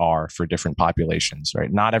risks are for different populations,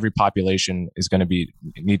 right? Not every population is going to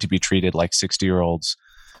need to be treated like 60-year-olds,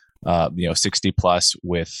 60 plus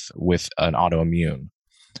with an autoimmune.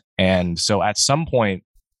 And so at some point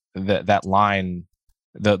that line,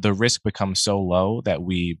 the risk becomes so low that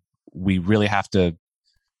we we really have to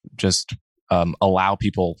just allow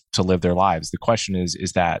people to live their lives. The question is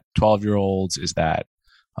that 12-year-olds? Is that,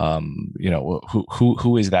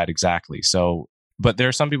 who is that exactly? So, but there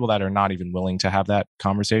are some people that are not even willing to have that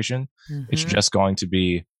conversation. It's just going to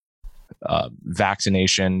be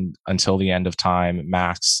vaccination until the end of time,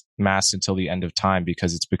 masks until the end of time,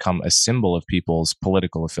 because it's become a symbol of people's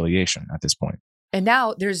political affiliation at this point. And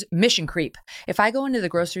now there's mission creep. If I go into the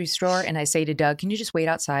grocery store and I say to Doug, can you just wait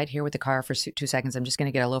outside here with the car for 2 seconds? I'm just going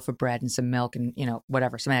to get a loaf of bread and some milk and,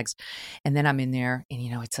 whatever, some eggs. And then I'm in there and,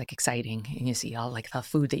 it's like exciting. And you see all like the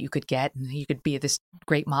food that you could get. And you could be this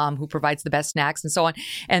great mom who provides the best snacks and so on.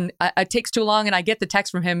 And it takes too long. And I get the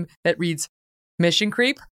text from him that reads, mission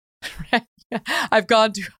creep. I've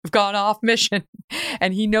gone off mission,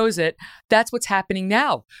 and he knows it. That's what's happening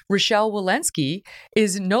now. Rochelle Walensky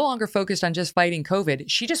is no longer focused on just fighting COVID.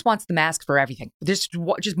 She just wants the masks for everything. There's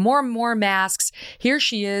just more and more masks. Here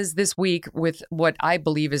she is this week with what I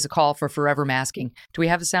believe is a call for forever masking. Do we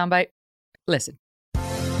have a soundbite? Listen.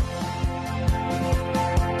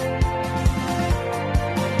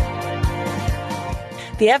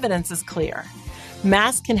 The evidence is clear.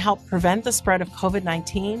 Masks can help prevent the spread of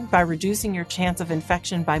COVID-19 by reducing your chance of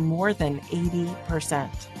infection by more than 80%.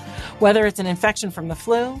 Whether it's an infection from the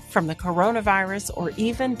flu, from the coronavirus, or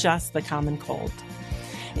even just the common cold.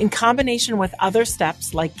 In combination with other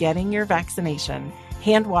steps like getting your vaccination,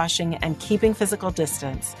 hand washing, and keeping physical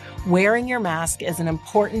distance, wearing your mask is an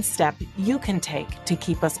important step you can take to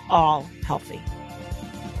keep us all healthy.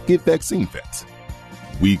 Get vaccine vets.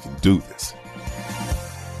 We can do this.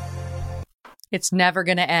 It's never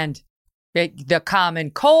going to end. The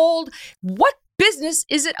common cold. What business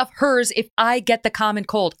is it of hers if I get the common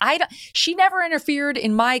cold? She never interfered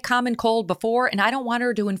in my common cold before, and I don't want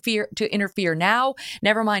her to interfere now.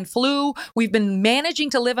 Never mind flu. We've been managing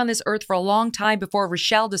to live on this earth for a long time before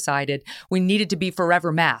Rochelle decided we needed to be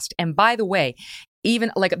forever masked. And by the way,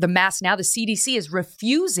 even like the mask now, the CDC is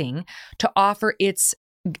refusing to offer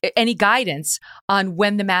any guidance on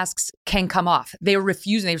when the masks can come off. They were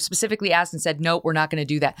refusing. They specifically asked and said, no, we're not going to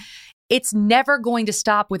do that. It's never going to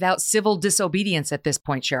stop without civil disobedience at this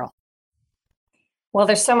point, Sharyl. Well,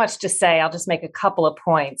 there's so much to say. I'll just make a couple of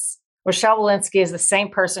points. Rochelle Walensky is the same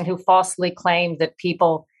person who falsely claimed that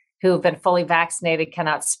people who have been fully vaccinated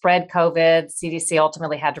cannot spread COVID. CDC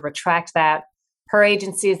ultimately had to retract that. Her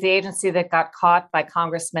agency is the agency that got caught by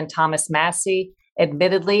Congressman Thomas Massie,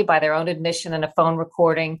 admittedly by their own admission in a phone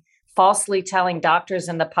recording, falsely telling doctors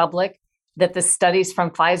and the public that the studies from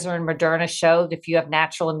Pfizer and Moderna showed if you have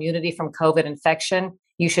natural immunity from COVID infection,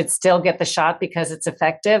 you should still get the shot because it's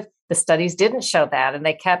effective. The studies didn't show that. And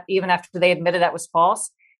they kept, even after they admitted that was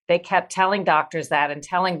false, they kept telling doctors that and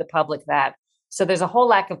telling the public that. So there's a whole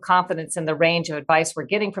lack of confidence in the range of advice we're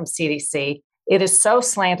getting from CDC. It is so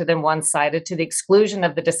slanted and one-sided to the exclusion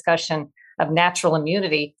of the discussion of natural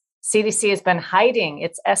immunity. CDC has been hiding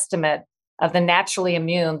its estimate of the naturally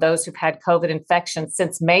immune, those who've had COVID infection,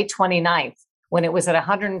 since May 29th, when it was at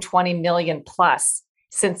 120 million plus.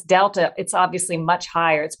 Since Delta, it's obviously much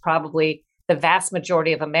higher. It's probably the vast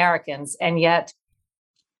majority of Americans. And yet,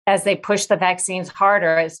 as they push the vaccines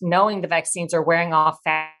harder, as knowing the vaccines are wearing off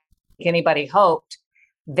fast, like anybody hoped,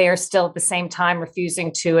 they're still at the same time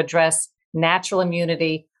refusing to address natural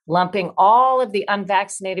immunity, lumping all of the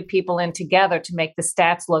unvaccinated people in together to make the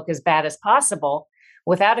stats look as bad as possible,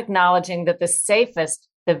 without acknowledging that the safest,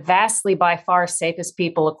 the vastly by far safest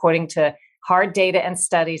people, according to hard data and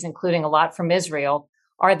studies, including a lot from Israel,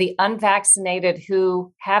 are the unvaccinated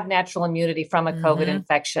who have natural immunity from a COVID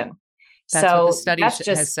infection. That's what the study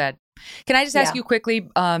has said. Can I just ask you quickly,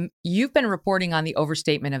 you've been reporting on the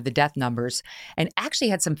overstatement of the death numbers and actually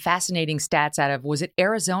had some fascinating stats out of, was it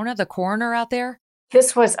Arizona, the coroner out there?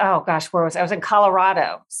 This was, where was I? I was in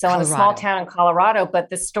Colorado. So in a small town in Colorado, but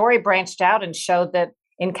the story branched out and showed that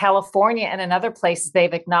in California and in other places,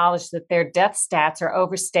 they've acknowledged that their death stats are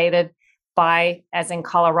overstated by, as in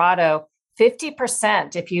Colorado,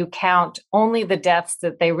 50% if you count only the deaths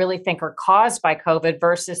that they really think are caused by COVID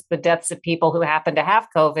versus the deaths of people who happen to have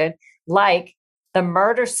COVID, like the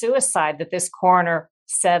murder-suicide that this coroner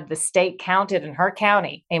said the state counted in her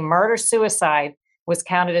county. A murder-suicide was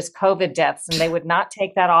counted as COVID deaths, and they would not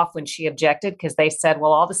take that off when she objected because they said,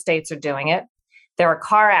 well, all the states are doing it. There are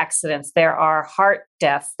car accidents, there are heart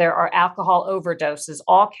deaths, there are alcohol overdoses,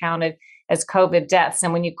 all counted as COVID deaths.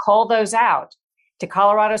 And when you call those out, to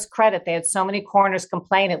Colorado's credit, they had so many coroners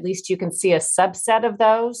complain, at least you can see a subset of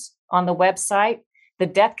those on the website. The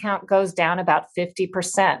death count goes down about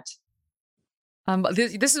 50%.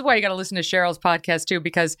 This is why you got to listen to Sheryl's podcast too,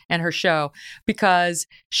 and her show, because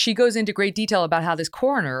she goes into great detail about how this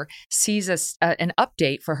coroner sees an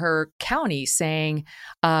update for her county saying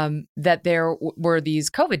that there were these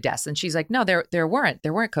COVID deaths, and she's like, no, there weren't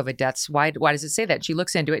COVID deaths. Why does it say that? She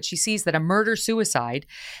looks into it. She sees that a murder suicide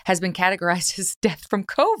has been categorized as death from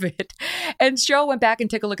COVID, and Cheryl went back and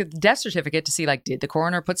took a look at the death certificate to see, like, did the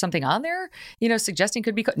coroner put something on there, suggesting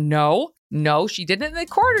could be No, she didn't. And the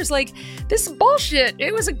coroner's like, this is bullshit.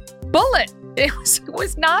 It was a bullet. It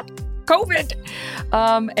was not COVID.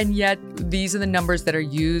 And yet these are the numbers that are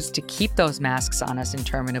used to keep those masks on us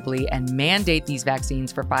interminably and mandate these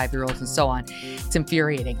vaccines for 5-year-olds and so on. It's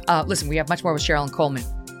infuriating. Listen, we have much more with Sharyl and Coleman.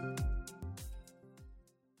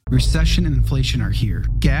 Recession and inflation are here.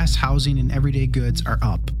 Gas, housing, and everyday goods are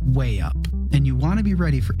up, way up. And you want to be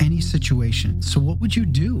ready for any situation. So what would you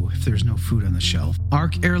do if there's no food on the shelf?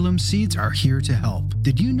 Arc Heirloom Seeds are here to help.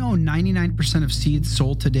 Did you know 99% of seeds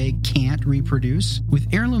sold today can't reproduce?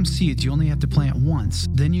 With Heirloom Seeds, you only have to plant once.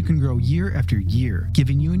 Then you can grow year after year,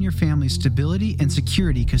 giving you and your family stability and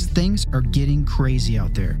security because things are getting crazy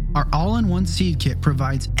out there. Our all-in-one seed kit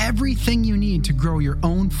provides everything you need to grow your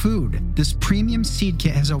own food. This premium seed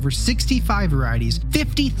kit has over 65 varieties,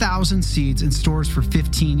 50,000 seeds, and stores for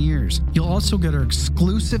 15 years. You'll also get our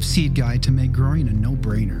exclusive seed guide to make growing a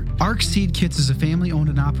no-brainer. Arc Seed Kits is a family-owned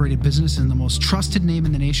and operated business and the most trusted name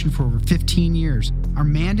in the nation for over 15 years. Our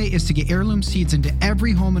mandate is to get heirloom seeds into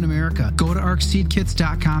every home in America. Go to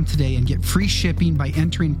arcseedkits.com today and get free shipping by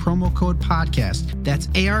entering promo code podcast. That's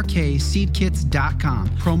ARKseedkits.com,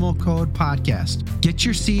 promo code podcast. Get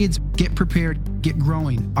your seeds, get prepared, get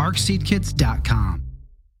growing. arcseedkits.com.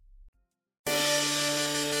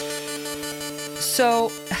 So,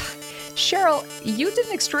 Sharyl, you did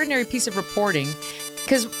an extraordinary piece of reporting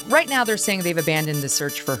because right now they're saying they've abandoned the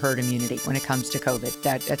search for herd immunity when it comes to COVID.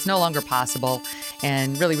 That's no longer possible.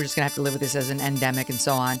 And really, we're just going to have to live with this as an endemic and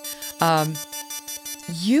so on.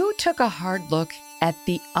 You took a hard look at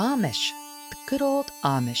the Amish, the good old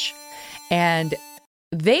Amish. And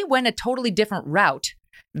they went a totally different route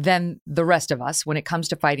than the rest of us when it comes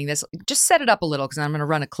to fighting this. Just set it up a little because I'm going to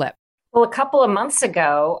run a clip. Well, a couple of months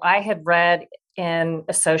ago, I had read in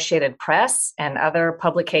Associated Press and other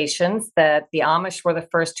publications that the Amish were the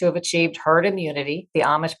first to have achieved herd immunity, the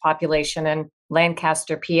Amish population in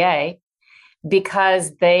Lancaster, PA,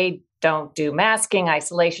 because they don't do masking,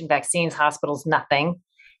 isolation, vaccines, hospitals, nothing.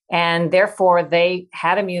 And therefore, they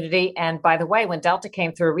had immunity. And by the way, when Delta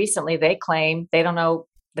came through recently, they claim, they don't know,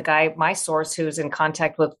 the guy, my source, who's in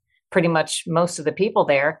contact with pretty much most of the people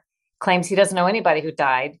there, claims he doesn't know anybody who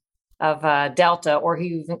died of Delta or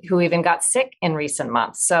who even got sick in recent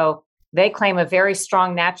months. So they claim a very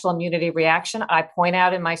strong natural immunity reaction. I point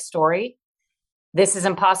out in my story, this is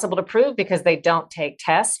impossible to prove because they don't take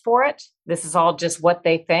tests for it. This is all just what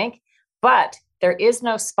they think. But there is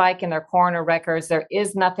no spike in their coroner records. There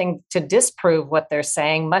is nothing to disprove what they're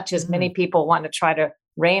saying, much as many people want to try to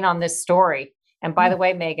rain on this story. And by the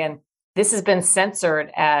way, Megan, this has been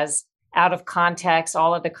censored as out of context,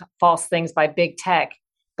 all of the false things by big tech.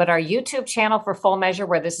 But our YouTube channel for Full Measure,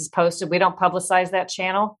 where this is posted, we don't publicize that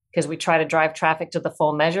channel because we try to drive traffic to the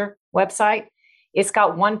Full Measure website. It's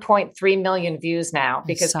got 1.3 million views now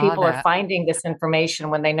because people are finding this information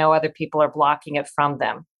when they know other people are blocking it from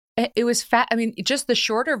them. It was I mean, just the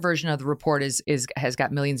shorter version of the report has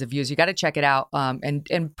got millions of views. You got to check it out,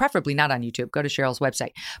 and preferably not on YouTube. Go to Sheryl's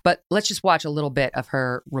website. But let's just watch a little bit of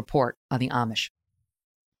her report on the Amish.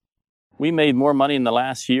 We made more money in the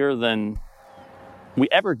last year than we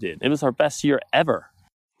ever did. It was our best year ever.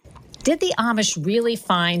 Did the Amish really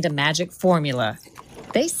find a magic formula?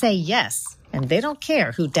 They say yes, and they don't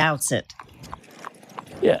care who doubts it.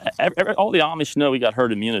 Yeah, all the Amish know we got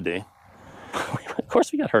herd immunity. Of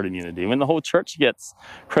course we got herd immunity. When the whole church gets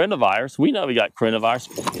coronavirus, we know we got coronavirus.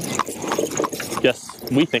 Yes,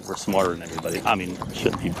 we think we're smarter than everybody. I mean,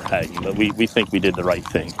 shouldn't be bragging, but we think we did the right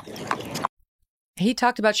thing. He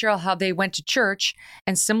talked about, Sharyl, how they went to church,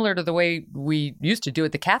 and similar to the way we used to do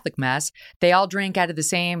at the Catholic Mass, they all drank out of the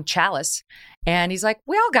same chalice. And he's like,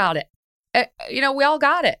 we all got it. We all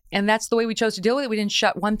got it. And that's the way we chose to deal with it. We didn't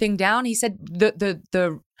shut one thing down. He said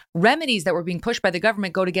the remedies that were being pushed by the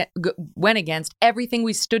government went against everything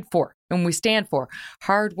we stood for and we stand for.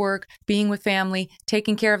 Hard work, being with family,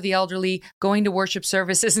 taking care of the elderly, going to worship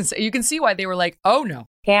services. And so you can see why they were like, oh, no.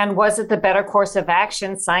 And was it the better course of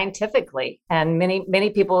action scientifically? And many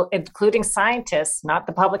people, including scientists, not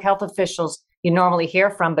the public health officials you normally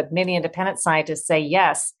hear from, but many independent scientists say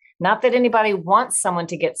yes. Not that anybody wants someone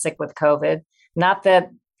to get sick with COVID, not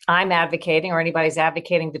that I'm advocating or anybody's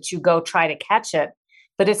advocating that you go try to catch it,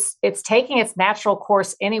 but it's taking its natural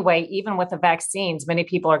course anyway, even with the vaccines. Many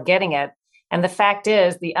people are getting it. And the fact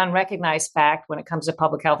is, the unrecognized fact when it comes to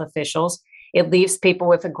public health officials, it leaves people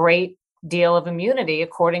with a great deal of immunity,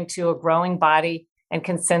 according to a growing body and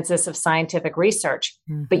consensus of scientific research.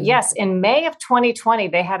 Mm-hmm. But yes, in May of 2020,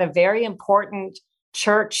 they had a very important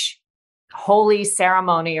church holy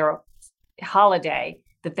ceremony or holiday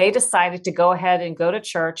that they decided to go ahead and go to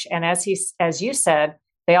church. And as you said,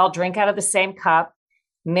 they all drink out of the same cup.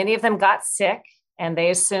 Many of them got sick, and they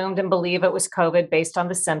assumed and believe it was COVID based on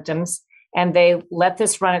the symptoms. And they let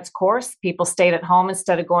this run its course. People stayed at home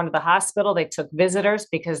instead of going to the hospital. They took visitors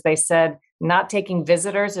because they said not taking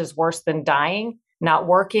visitors is worse than dying. Not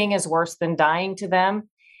working is worse than dying to them.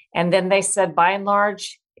 And then they said, by and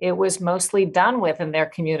large, it was mostly done with in their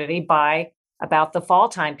community by about the fall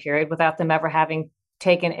time period without them ever having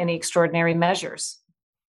taken any extraordinary measures.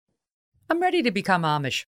 I'm ready to become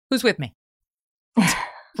Amish. Who's with me?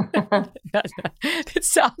 It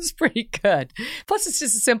sounds pretty good. Plus, it's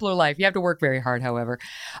just a simpler life. You have to work very hard, however.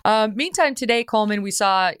 Meantime, today, Coleman, we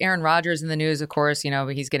saw Aaron Rodgers in the news. Of course,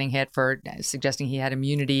 he's getting hit for suggesting he had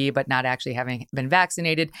immunity, but not actually having been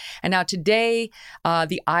vaccinated. And now today,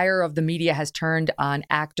 the ire of the media has turned on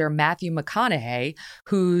actor Matthew McConaughey,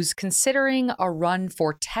 who's considering a run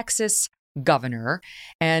for Texas governor.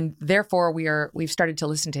 And therefore, we've started to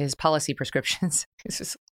listen to his policy prescriptions. This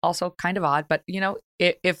is also kind of odd, but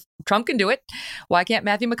if Trump can do it, why can't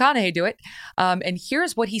Matthew McConaughey do it? And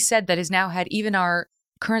here's what he said that has now had even our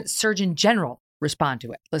current Surgeon General respond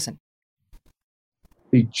to it. Listen.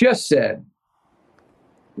 He just said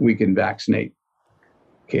we can vaccinate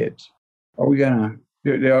kids. Are we gonna?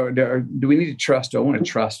 Do we need to trust? Do I want to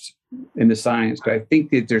trust in the science? Because I think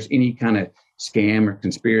that there's any kind of scam or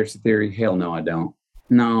conspiracy theory. Hell no, I don't.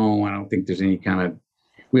 No, I don't think there's any kind of.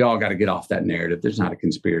 We all got to get off that narrative. There's not a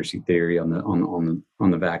conspiracy theory on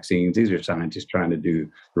the vaccines. These are scientists trying to do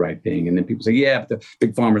the right thing. And then people say, yeah, but the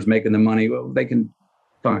big pharma's making the money. Well, they can,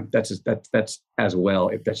 fine. That's as well,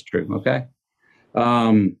 if that's true. Okay.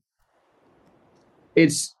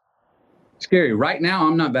 It's scary. Right now,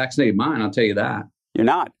 I'm not vaccinated mine. I'll tell you that. You're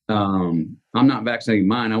not? I'm not vaccinating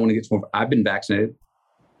mine. I want to get some more. I've been vaccinated.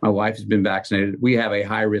 My wife has been vaccinated. We have a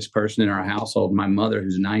high risk person in our household. My mother,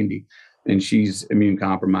 who's 90. And she's immune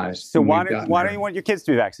compromised. So why don't you want your kids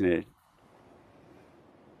to be vaccinated?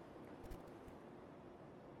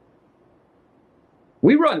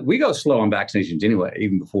 We go slow on vaccinations anyway,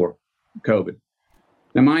 even before COVID.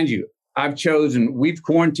 Now, mind you, we've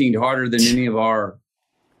quarantined harder than any of our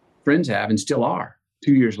friends have and still are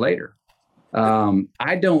 2 years later.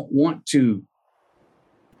 I don't want to,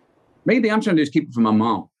 maybe I'm trying to just keep it from my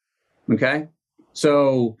mom. Okay.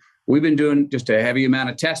 So we've been doing just a heavy amount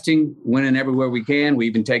of testing, went in everywhere we can. We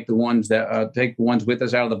even take the ones with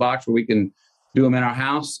us out of the box where we can do them in our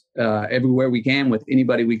house, everywhere we can with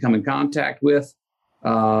anybody we come in contact with.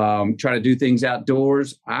 Try to do things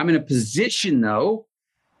outdoors. I'm in a position though,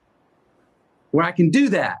 where I can do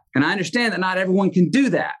that. And I understand that not everyone can do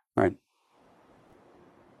that. Right.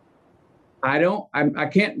 I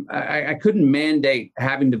couldn't mandate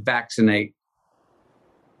having to vaccinate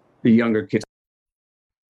the younger kids.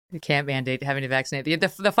 You can't mandate having to vaccinate.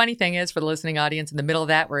 The funny thing is, for the listening audience, in the middle of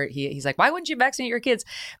that, where he's like, why wouldn't you vaccinate your kids?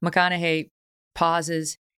 McConaughey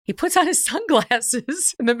pauses. He puts on his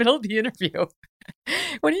sunglasses in the middle of the interview.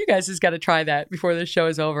 One of you guys has got to try that before the show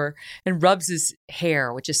is over, and rubs his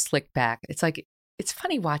hair, which is slicked back. It's like, it's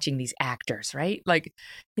funny watching these actors, right? Like,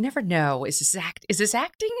 you never know. Is this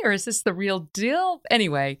acting or is this the real deal?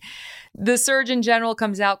 Anyway, the Surgeon General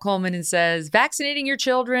comes out, Coleman, and says, vaccinating your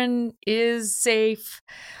children is safe.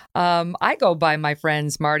 I go by my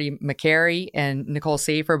friends Marty McCary and Nicole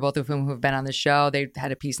Safer, both of whom have been on the show. They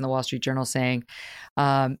had a piece in the Wall Street Journal saying,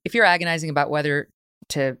 if you're agonizing about whether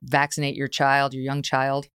to vaccinate your young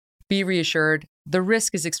child, be reassured. The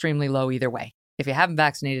risk is extremely low either way. If you haven't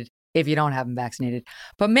vaccinated, if you don't have them vaccinated.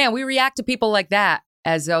 But man, we react to people like that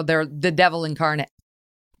as though they're the devil incarnate.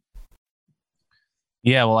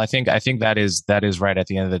 Yeah, well, I think that is right. At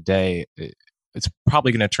the end of the day, it's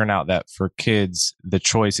probably going to turn out that for kids, the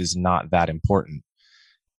choice is not that important.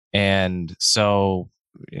 And so,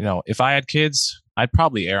 if I had kids, I'd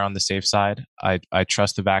probably err on the safe side. I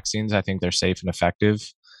trust the vaccines. I think they're safe and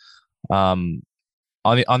effective. On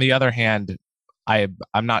the other hand,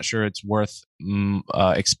 I'm not sure it's worth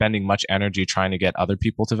expending much energy trying to get other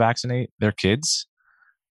people to vaccinate their kids.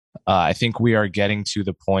 I think we are getting to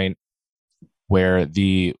the point where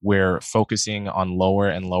we're focusing on lower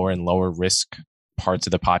and lower and lower risk parts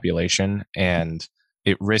of the population, and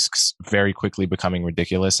it risks very quickly becoming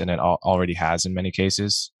ridiculous, and it already has in many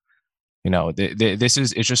cases.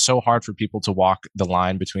 It's just so hard for people to walk the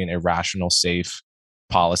line between irrational, safe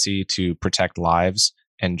policy to protect lives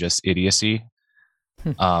and just idiocy.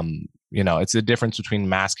 It's the difference between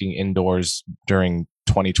masking indoors during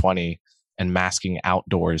 2020 and masking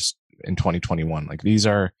outdoors in 2021. Like, these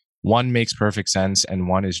are, one makes perfect sense and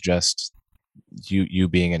one is just you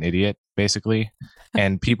being an idiot, basically.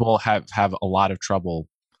 And people have a lot of trouble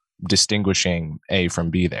distinguishing A from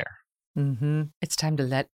B there. It's time to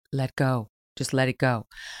let go. Just let it go.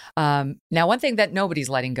 Now, one thing that nobody's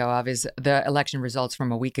letting go of is the election results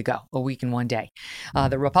from a week ago, a week and one day.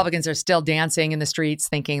 The Republicans are still dancing in the streets,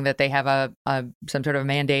 thinking that they have some sort of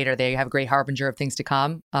mandate, or they have a great harbinger of things to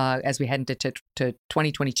come as we head into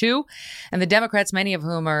 2022. And the Democrats, many of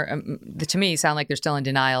whom are, to me, sound like they're still in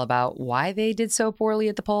denial about why they did so poorly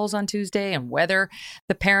at the polls on Tuesday, and whether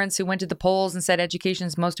the parents who went to the polls and said education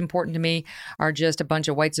is most important to me are just a bunch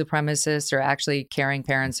of white supremacists, or actually caring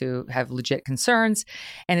parents who have legit concerns.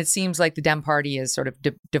 And it seems like the Dem Party is sort of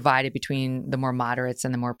divided between the more moderates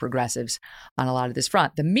and the more progressives on a lot of this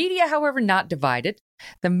front. The media, however, not divided.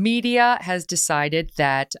 The media has decided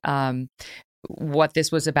that what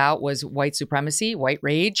this was about was white supremacy, white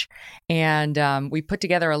rage. And we put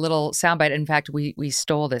together a little soundbite. In fact, we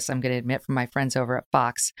stole this, I'm going to admit, from my friends over at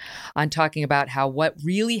Fox, on talking about how what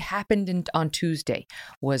really happened on Tuesday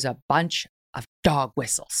was a bunch of dog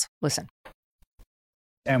whistles. Listen.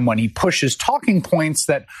 And when he pushes talking points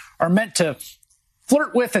that are meant to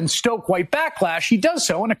flirt with and stoke white backlash, he does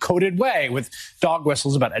so in a coded way with dog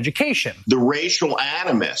whistles about education. The racial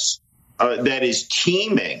animus that is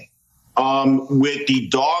teeming with the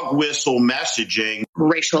dog whistle messaging.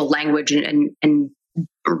 Racial language and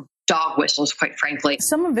dog whistles, quite frankly.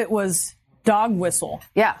 Some of it was dog whistle.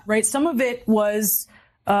 Yeah. Right? Some of it was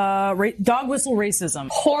dog whistle racism.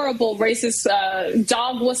 Horrible racist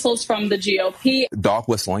dog whistles from the GOP. Dog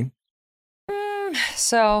whistling.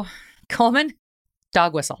 So, Coleman,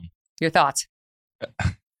 dog whistle. Your thoughts?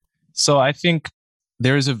 So I think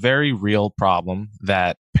there is a very real problem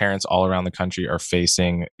that parents all around the country are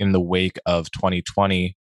facing in the wake of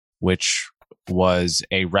 2020, which was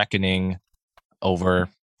a reckoning over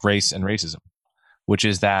race and racism, which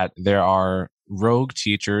is that there are rogue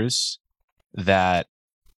teachers that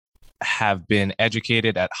have been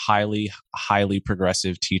educated at highly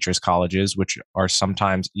progressive teachers' colleges, which are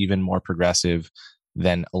sometimes even more progressive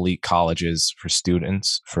than elite colleges for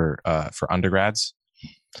students, for undergrads.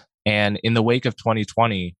 And in the wake of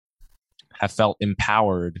 2020, have felt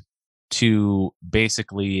empowered to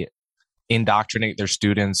basically indoctrinate their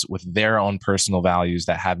students with their own personal values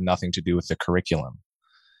that have nothing to do with the curriculum.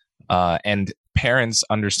 And parents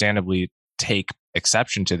understandably take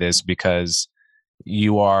exception to this, because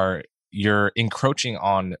you're encroaching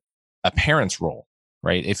on a parent's role,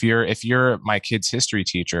 right? If you're my kid's history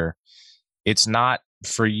teacher, it's not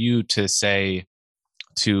for you to say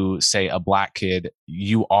a black kid,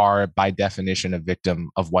 you are by definition a victim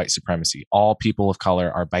of white supremacy. All people of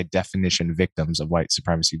color are by definition victims of white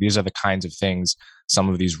supremacy. These are the kinds of things some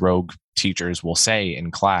of these rogue teachers will say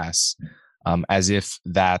in class, as if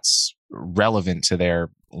that's relevant to their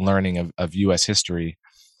learning of U.S. history.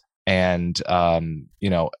 And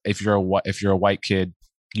if you're a white kid,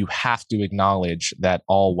 you have to acknowledge that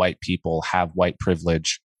all white people have white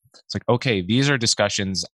privilege. It's like, okay, these are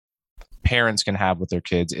discussions parents can have with their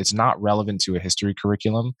kids. It's not relevant to a history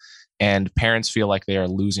curriculum, and parents feel like they are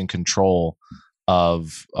losing control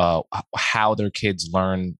of how their kids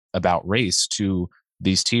learn about race to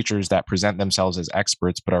these teachers that present themselves as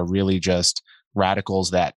experts, but are really just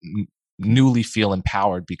radicals that newly feel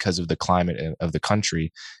empowered because of the climate of the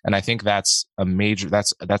country. And I think that's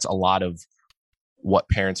a lot of what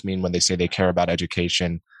parents mean when they say they care about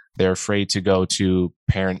education. They're afraid to go to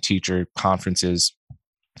parent-teacher conferences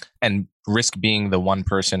and risk being the one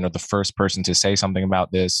person or the first person to say something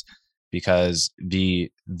about this, because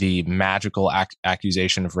the magical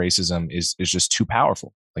accusation of racism is just too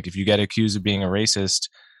powerful. Like, if you get accused of being a racist,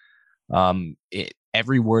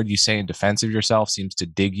 every word you say in defense of yourself seems to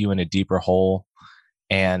dig you in a deeper hole,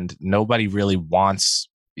 and nobody really wants,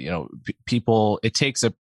 people. It takes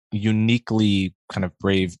a uniquely kind of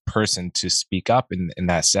brave person to speak up in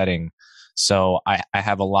that setting. So I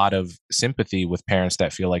have a lot of sympathy with parents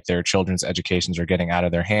that feel like their children's educations are getting out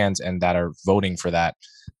of their hands and that are voting for that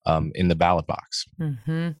in the ballot box.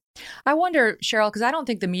 Mm-hmm. I wonder, Sharyl, because I don't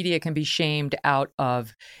think the media can be shamed out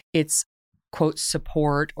of its quote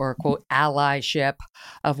support or quote allyship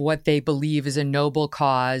of what they believe is a noble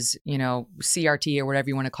cause, CRT or whatever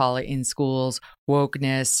you want to call it in schools,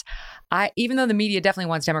 wokeness. Even though the media definitely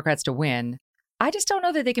wants Democrats to win, I just don't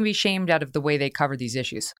know that they can be shamed out of the way they cover these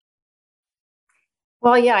issues.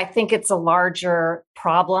 Well, yeah, I think it's a larger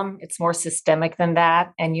problem. It's more systemic than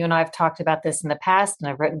that. And you and I have talked about this in the past, and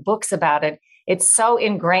I've written books about it. It's so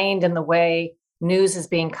ingrained in the way news is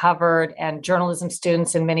being covered, and journalism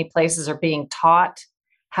students in many places are being taught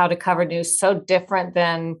how to cover news, so different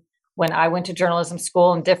than when I went to journalism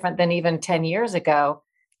school and different than even 10 years ago,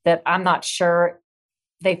 that I'm not sure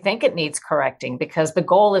they think it needs correcting, because the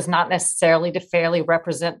goal is not necessarily to fairly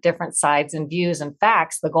represent different sides and views and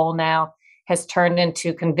facts. The goal now has turned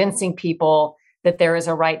into convincing people that there is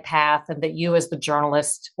a right path and that you as the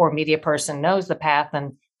journalist or media person knows the path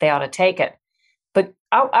and they ought to take it. But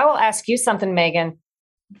I will ask you something, Megan.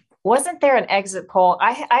 Wasn't there an exit poll?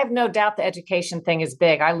 I have no doubt the education thing is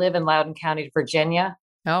big. I live in Loudoun County, Virginia.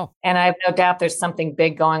 Oh. And I have no doubt there's something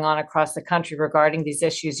big going on across the country regarding these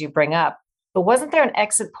issues you bring up. But wasn't there an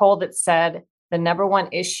exit poll that said the number one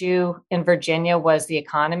issue in Virginia was the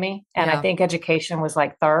economy? And Yeah. I think education was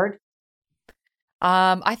like third.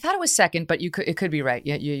 I thought it was second, but it could be right.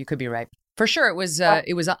 Yeah, you could be right. For sure, it was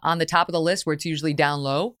on the top of the list where it's usually down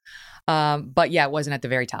low. But yeah, it wasn't at the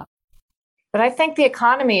very top. But I think the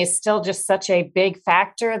economy is still just such a big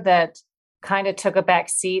factor that kind of took a back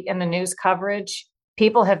seat in the news coverage.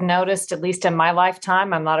 People have noticed, at least in my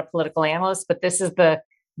lifetime, I'm not a political analyst, but this is the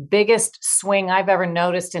biggest swing I've ever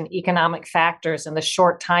noticed in economic factors in the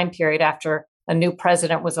short time period after a new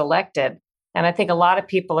president was elected. And I think a lot of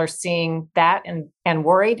people are seeing that and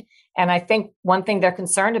worried. And I think one thing they're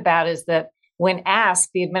concerned about is that when asked,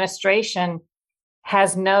 the administration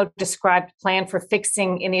has no described plan for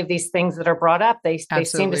fixing any of these things that are brought up. They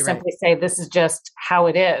seem to simply say this is just how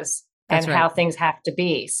it is. That's and right. how things have to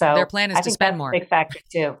be. So their plan is I to think spend that's more. a big factor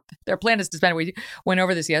too. Their plan is to spend. We went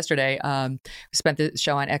over this yesterday. We spent the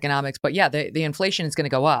show on economics, but yeah, the inflation is going to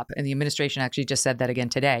go up, and the administration actually just said that again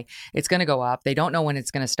today. It's going to go up. They don't know when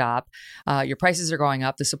it's going to stop. Your prices are going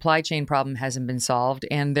up. The supply chain problem hasn't been solved,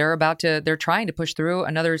 and they're trying to push through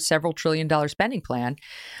another several $1 trillion spending plan.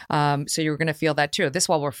 So you're going to feel that too. This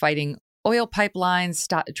while we're fighting oil pipelines,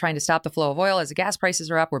 trying to stop the flow of oil as the gas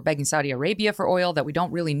prices are up. We're begging Saudi Arabia for oil that we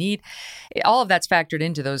don't really need. All of that's factored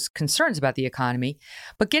into those concerns about the economy.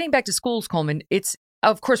 But getting back to schools, Coleman,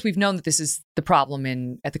 of course, we've known that this is the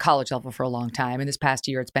problem at the college level for a long time. In this past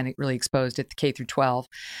year, it's been really exposed at the K through 12.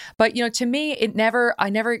 But, to me, I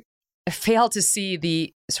never failed to see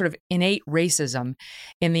the sort of innate racism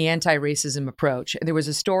in the anti-racism approach. There was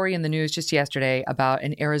a story in the news just yesterday about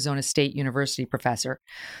an Arizona State University professor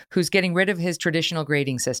who's getting rid of his traditional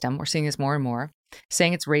grading system. We're seeing this more and more,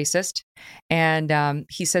 saying it's racist. And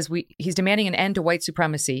he says he's demanding an end to white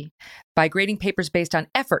supremacy by grading papers based on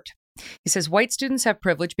effort. He says white students have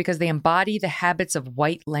privilege because they embody the habits of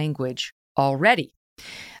white language already.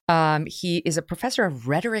 He is a professor of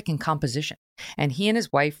rhetoric and composition, and he and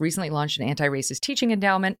his wife recently launched an anti-racist teaching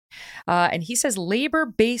endowment. And he says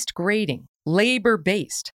labor-based grading,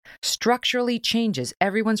 structurally changes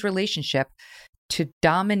everyone's relationship to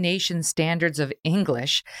domination standards of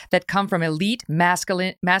English that come from elite,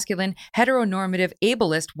 masculine, heteronormative,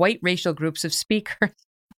 ableist, white racial groups of speakers.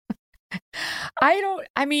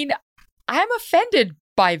 I'm offended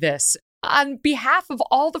by this. On behalf of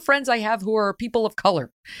all the friends I have who are people of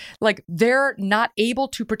color, like they're not able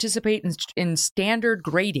to participate in standard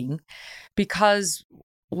grading because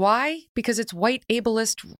why? Because it's white,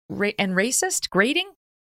 ableist, and racist grading?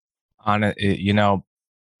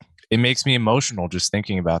 It makes me emotional just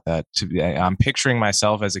thinking about that. I'm picturing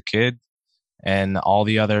myself as a kid and all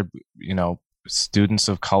the other, students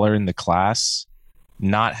of color in the class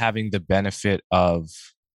not having the benefit of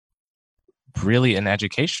really an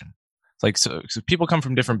education. So people come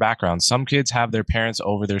from different backgrounds. Some kids have their parents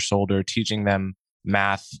over their shoulder teaching them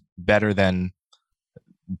math better than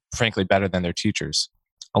their teachers.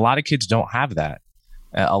 A lot of kids don't have that.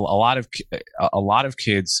 A lot of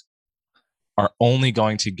kids are only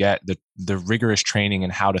going to get the rigorous training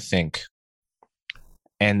in how to think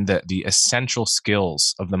and the essential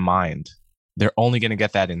skills of the mind. They're only going to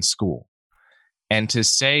get that in school. And to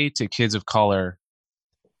say to kids of color,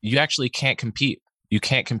 you actually can't compete. You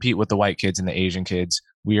can't compete with the white kids and the Asian kids.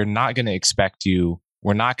 We are not going to expect you.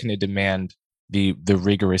 We're not going to demand the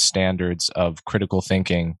rigorous standards of critical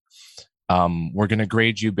thinking. We're going to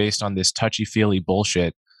grade you based on this touchy-feely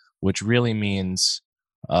bullshit, which really means,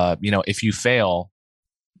 if you fail,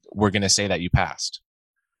 we're going to say that you passed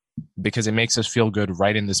because it makes us feel good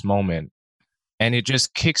right in this moment. And it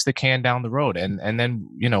just kicks the can down the road. And then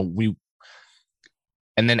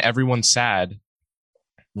everyone's sad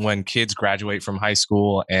when kids graduate from high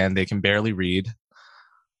school and they can barely read.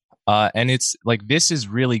 And it's like, this is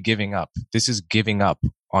really giving up. This is giving up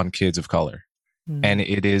on kids of color. Mm-hmm. And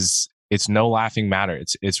it's no laughing matter.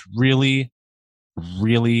 It's really,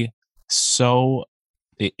 really so,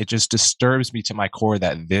 it just disturbs me to my core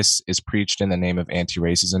that this is preached in the name of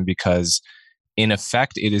anti-racism, because in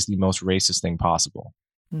effect, it is the most racist thing possible.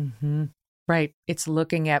 Mm-hmm. Right. It's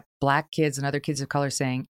looking at Black kids and other kids of color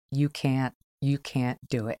saying, you can't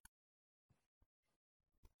do it.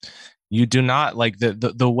 You do not, like,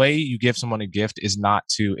 the way you give someone a gift is not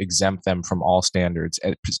to exempt them from all standards,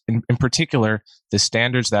 in particular, the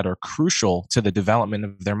standards that are crucial to the development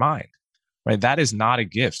of their mind, right? That is not a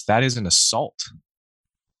gift. That is an assault.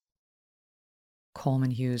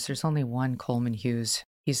 Coleman Hughes. There's only one Coleman Hughes.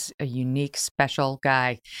 He's a unique, special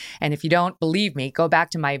guy. And if you don't believe me, go back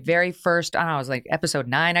to my very first, I don't know, it was like episode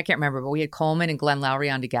 9. I can't remember, but we had Coleman and Glenn Lowry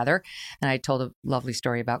on together. And I told a lovely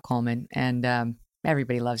story about Coleman. And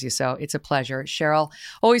everybody loves you. So it's a pleasure. Sharyl,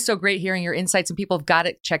 always so great hearing your insights, and people have got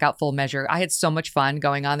to check out Full Measure. I had so much fun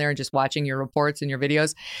going on there and just watching your reports and your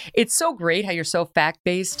videos. It's so great how you're so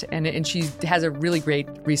fact-based. And she has a really great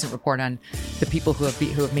recent report on the people who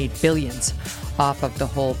have made billions off of the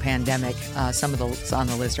whole pandemic. Some of those on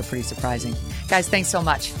the list are pretty surprising. Guys, thanks so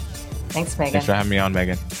much. Thanks, Megan. Thanks for having me on,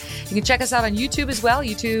 Megan. You can check us out on YouTube as well,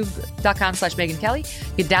 youtube.com/Megyn Kelly.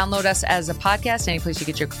 You can download us as a podcast, any place you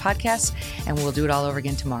get your podcasts, and we'll do it all over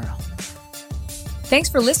again tomorrow. Thanks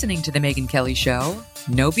for listening to The Megyn Kelly Show.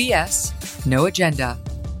 No BS, no agenda,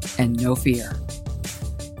 and no fear.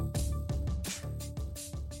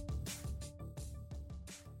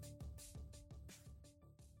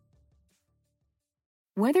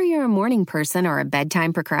 Whether you're a morning person or a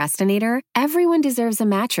bedtime procrastinator, everyone deserves a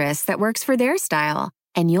mattress that works for their style.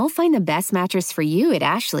 And you'll find the best mattress for you at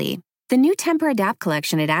Ashley. The new Temper-Adapt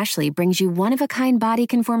collection at Ashley brings you one-of-a-kind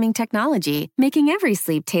body-conforming technology, making every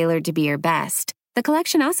sleep tailored to be your best. The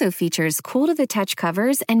collection also features cool-to-the-touch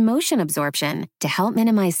covers and motion absorption to help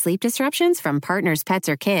minimize sleep disruptions from partners, pets,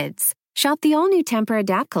 or kids. Shop the all-new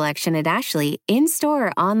Temper-Adapt collection at Ashley, in-store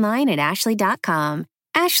or online at ashley.com.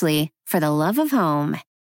 Ashley, for the love of home.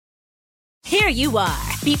 Here you are,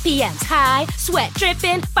 BPMs high, sweat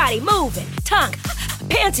dripping, body moving, tongue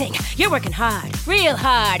panting. You're working hard, real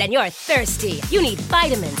hard, and you're thirsty. You need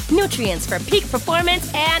vitamins, nutrients for peak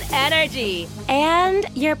performance and energy. And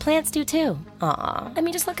your plants do too. Aw, I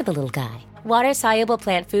mean, just look at the little guy. Water-soluble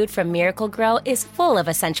plant food from Miracle Grow is full of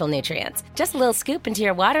essential nutrients. Just a little scoop into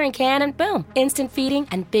your watering can and boom, instant feeding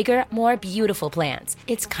and bigger, more beautiful plants.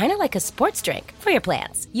 It's kind of like a sports drink for your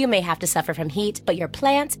plants. You may have to suffer from heat, but your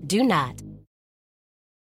plants do not.